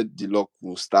that's where the luck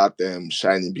will start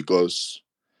shining because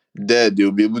there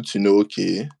they'll be able to know,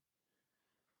 okay,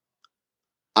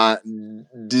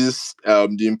 this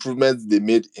the improvements they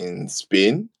made in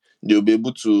Spain, they'll be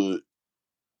able to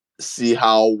see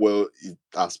how well it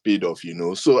has paid off.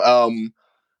 So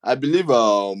I believe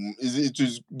it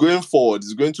is going forward.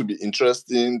 It's going to be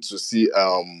interesting to see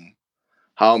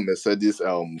how Mercedes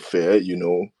fare.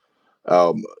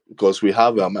 Because we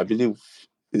have I believe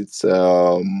it's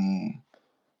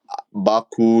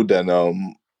Baku, then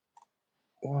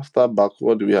after Baku,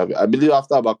 what do we have? I believe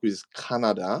after Baku is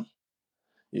Canada.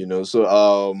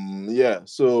 So yeah,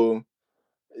 so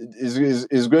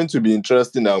it's going to be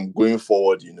interesting going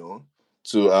forward,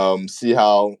 to see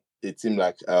how a team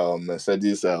like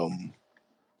Mercedes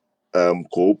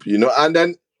cope, and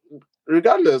then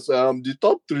regardless, the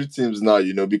top three teams now,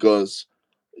 because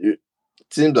you,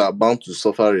 teams are bound to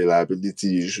suffer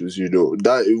reliability issues,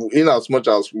 that in as much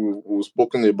as we've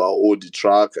spoken about the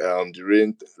track,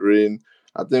 the rain.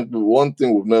 I think one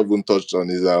thing we've not even touched on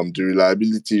is the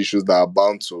reliability issues that are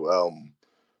bound to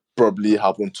probably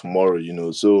happen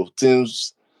tomorrow, so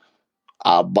teams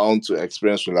are bound to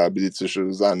experience reliability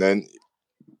issues, and then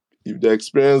if they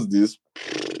experience this,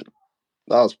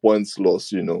 that's points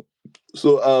lost,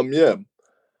 so yeah.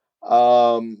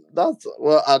 That's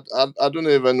well. I don't know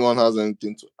if anyone has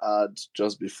anything to add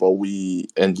just before we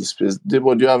end this space.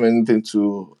 Debo, do you have anything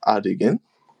to add again?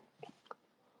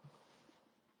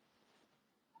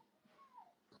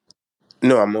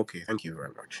 No, I'm okay. Thank you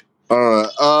very much. All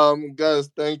right, guys,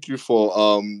 thank you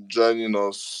for joining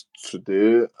us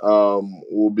today.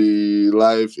 We'll be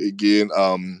live again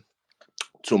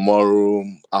tomorrow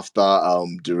after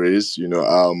the race.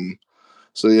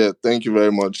 So yeah, thank you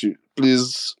very much.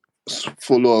 Please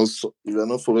follow us if you're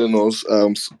not following us.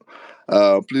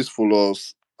 Please follow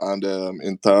us and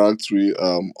interact with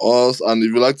us. And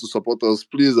if you'd like to support us,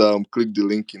 please click the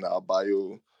link in our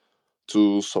bio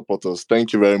to support us.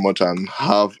 Thank you very much and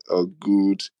have a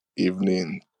good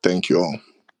evening. Thank you all.